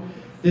Brook.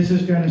 This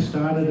is going to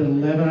start at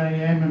 11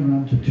 a.m. and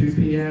run to 2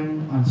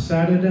 p.m. on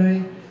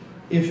Saturday.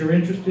 If you're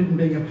interested in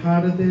being a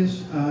part of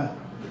this,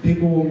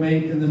 people will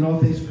meet in the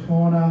northeast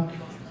corner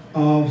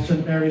of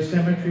St. Mary's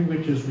Cemetery,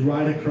 which is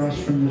right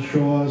across from the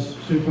Shores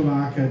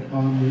supermarket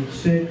on Route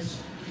 6.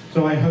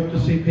 So I hope to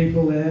see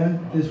people there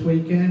this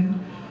weekend.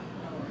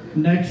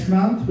 Next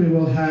month we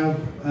will have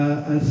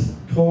a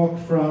talk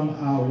from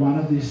one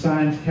of the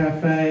Science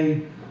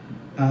Cafe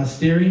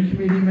steering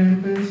committee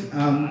members,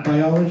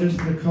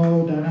 biologist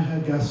Nicole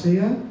Danaher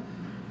Garcia,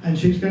 and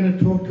she's going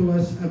to talk to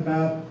us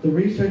about the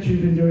research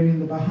she's been doing in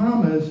the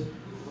Bahamas,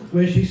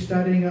 where she's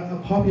studying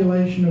a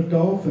population of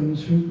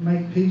dolphins who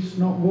make peace,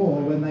 not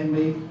war, when they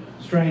meet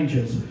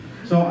strangers.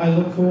 So I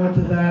look forward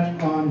to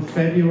that on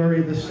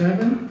February the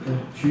 7th,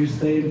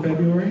 Tuesday in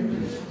February.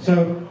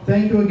 So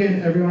thank you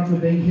again, everyone, for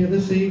being here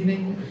this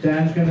evening.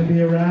 Dan's going to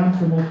be around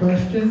for more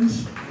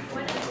questions.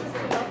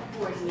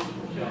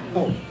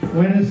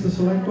 When is the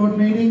select board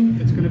meeting?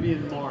 It's going to be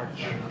in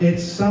March.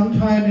 It's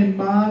sometime in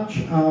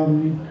March.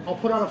 I'll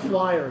put out a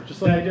flyer,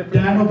 just like I did.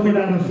 Dan will put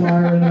out a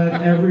flyer and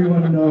let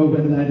everyone know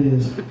when that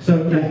is.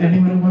 So yeah,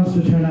 anyone who wants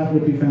to turn out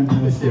would be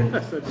fantastic.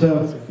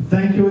 So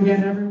thank you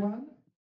again, everyone.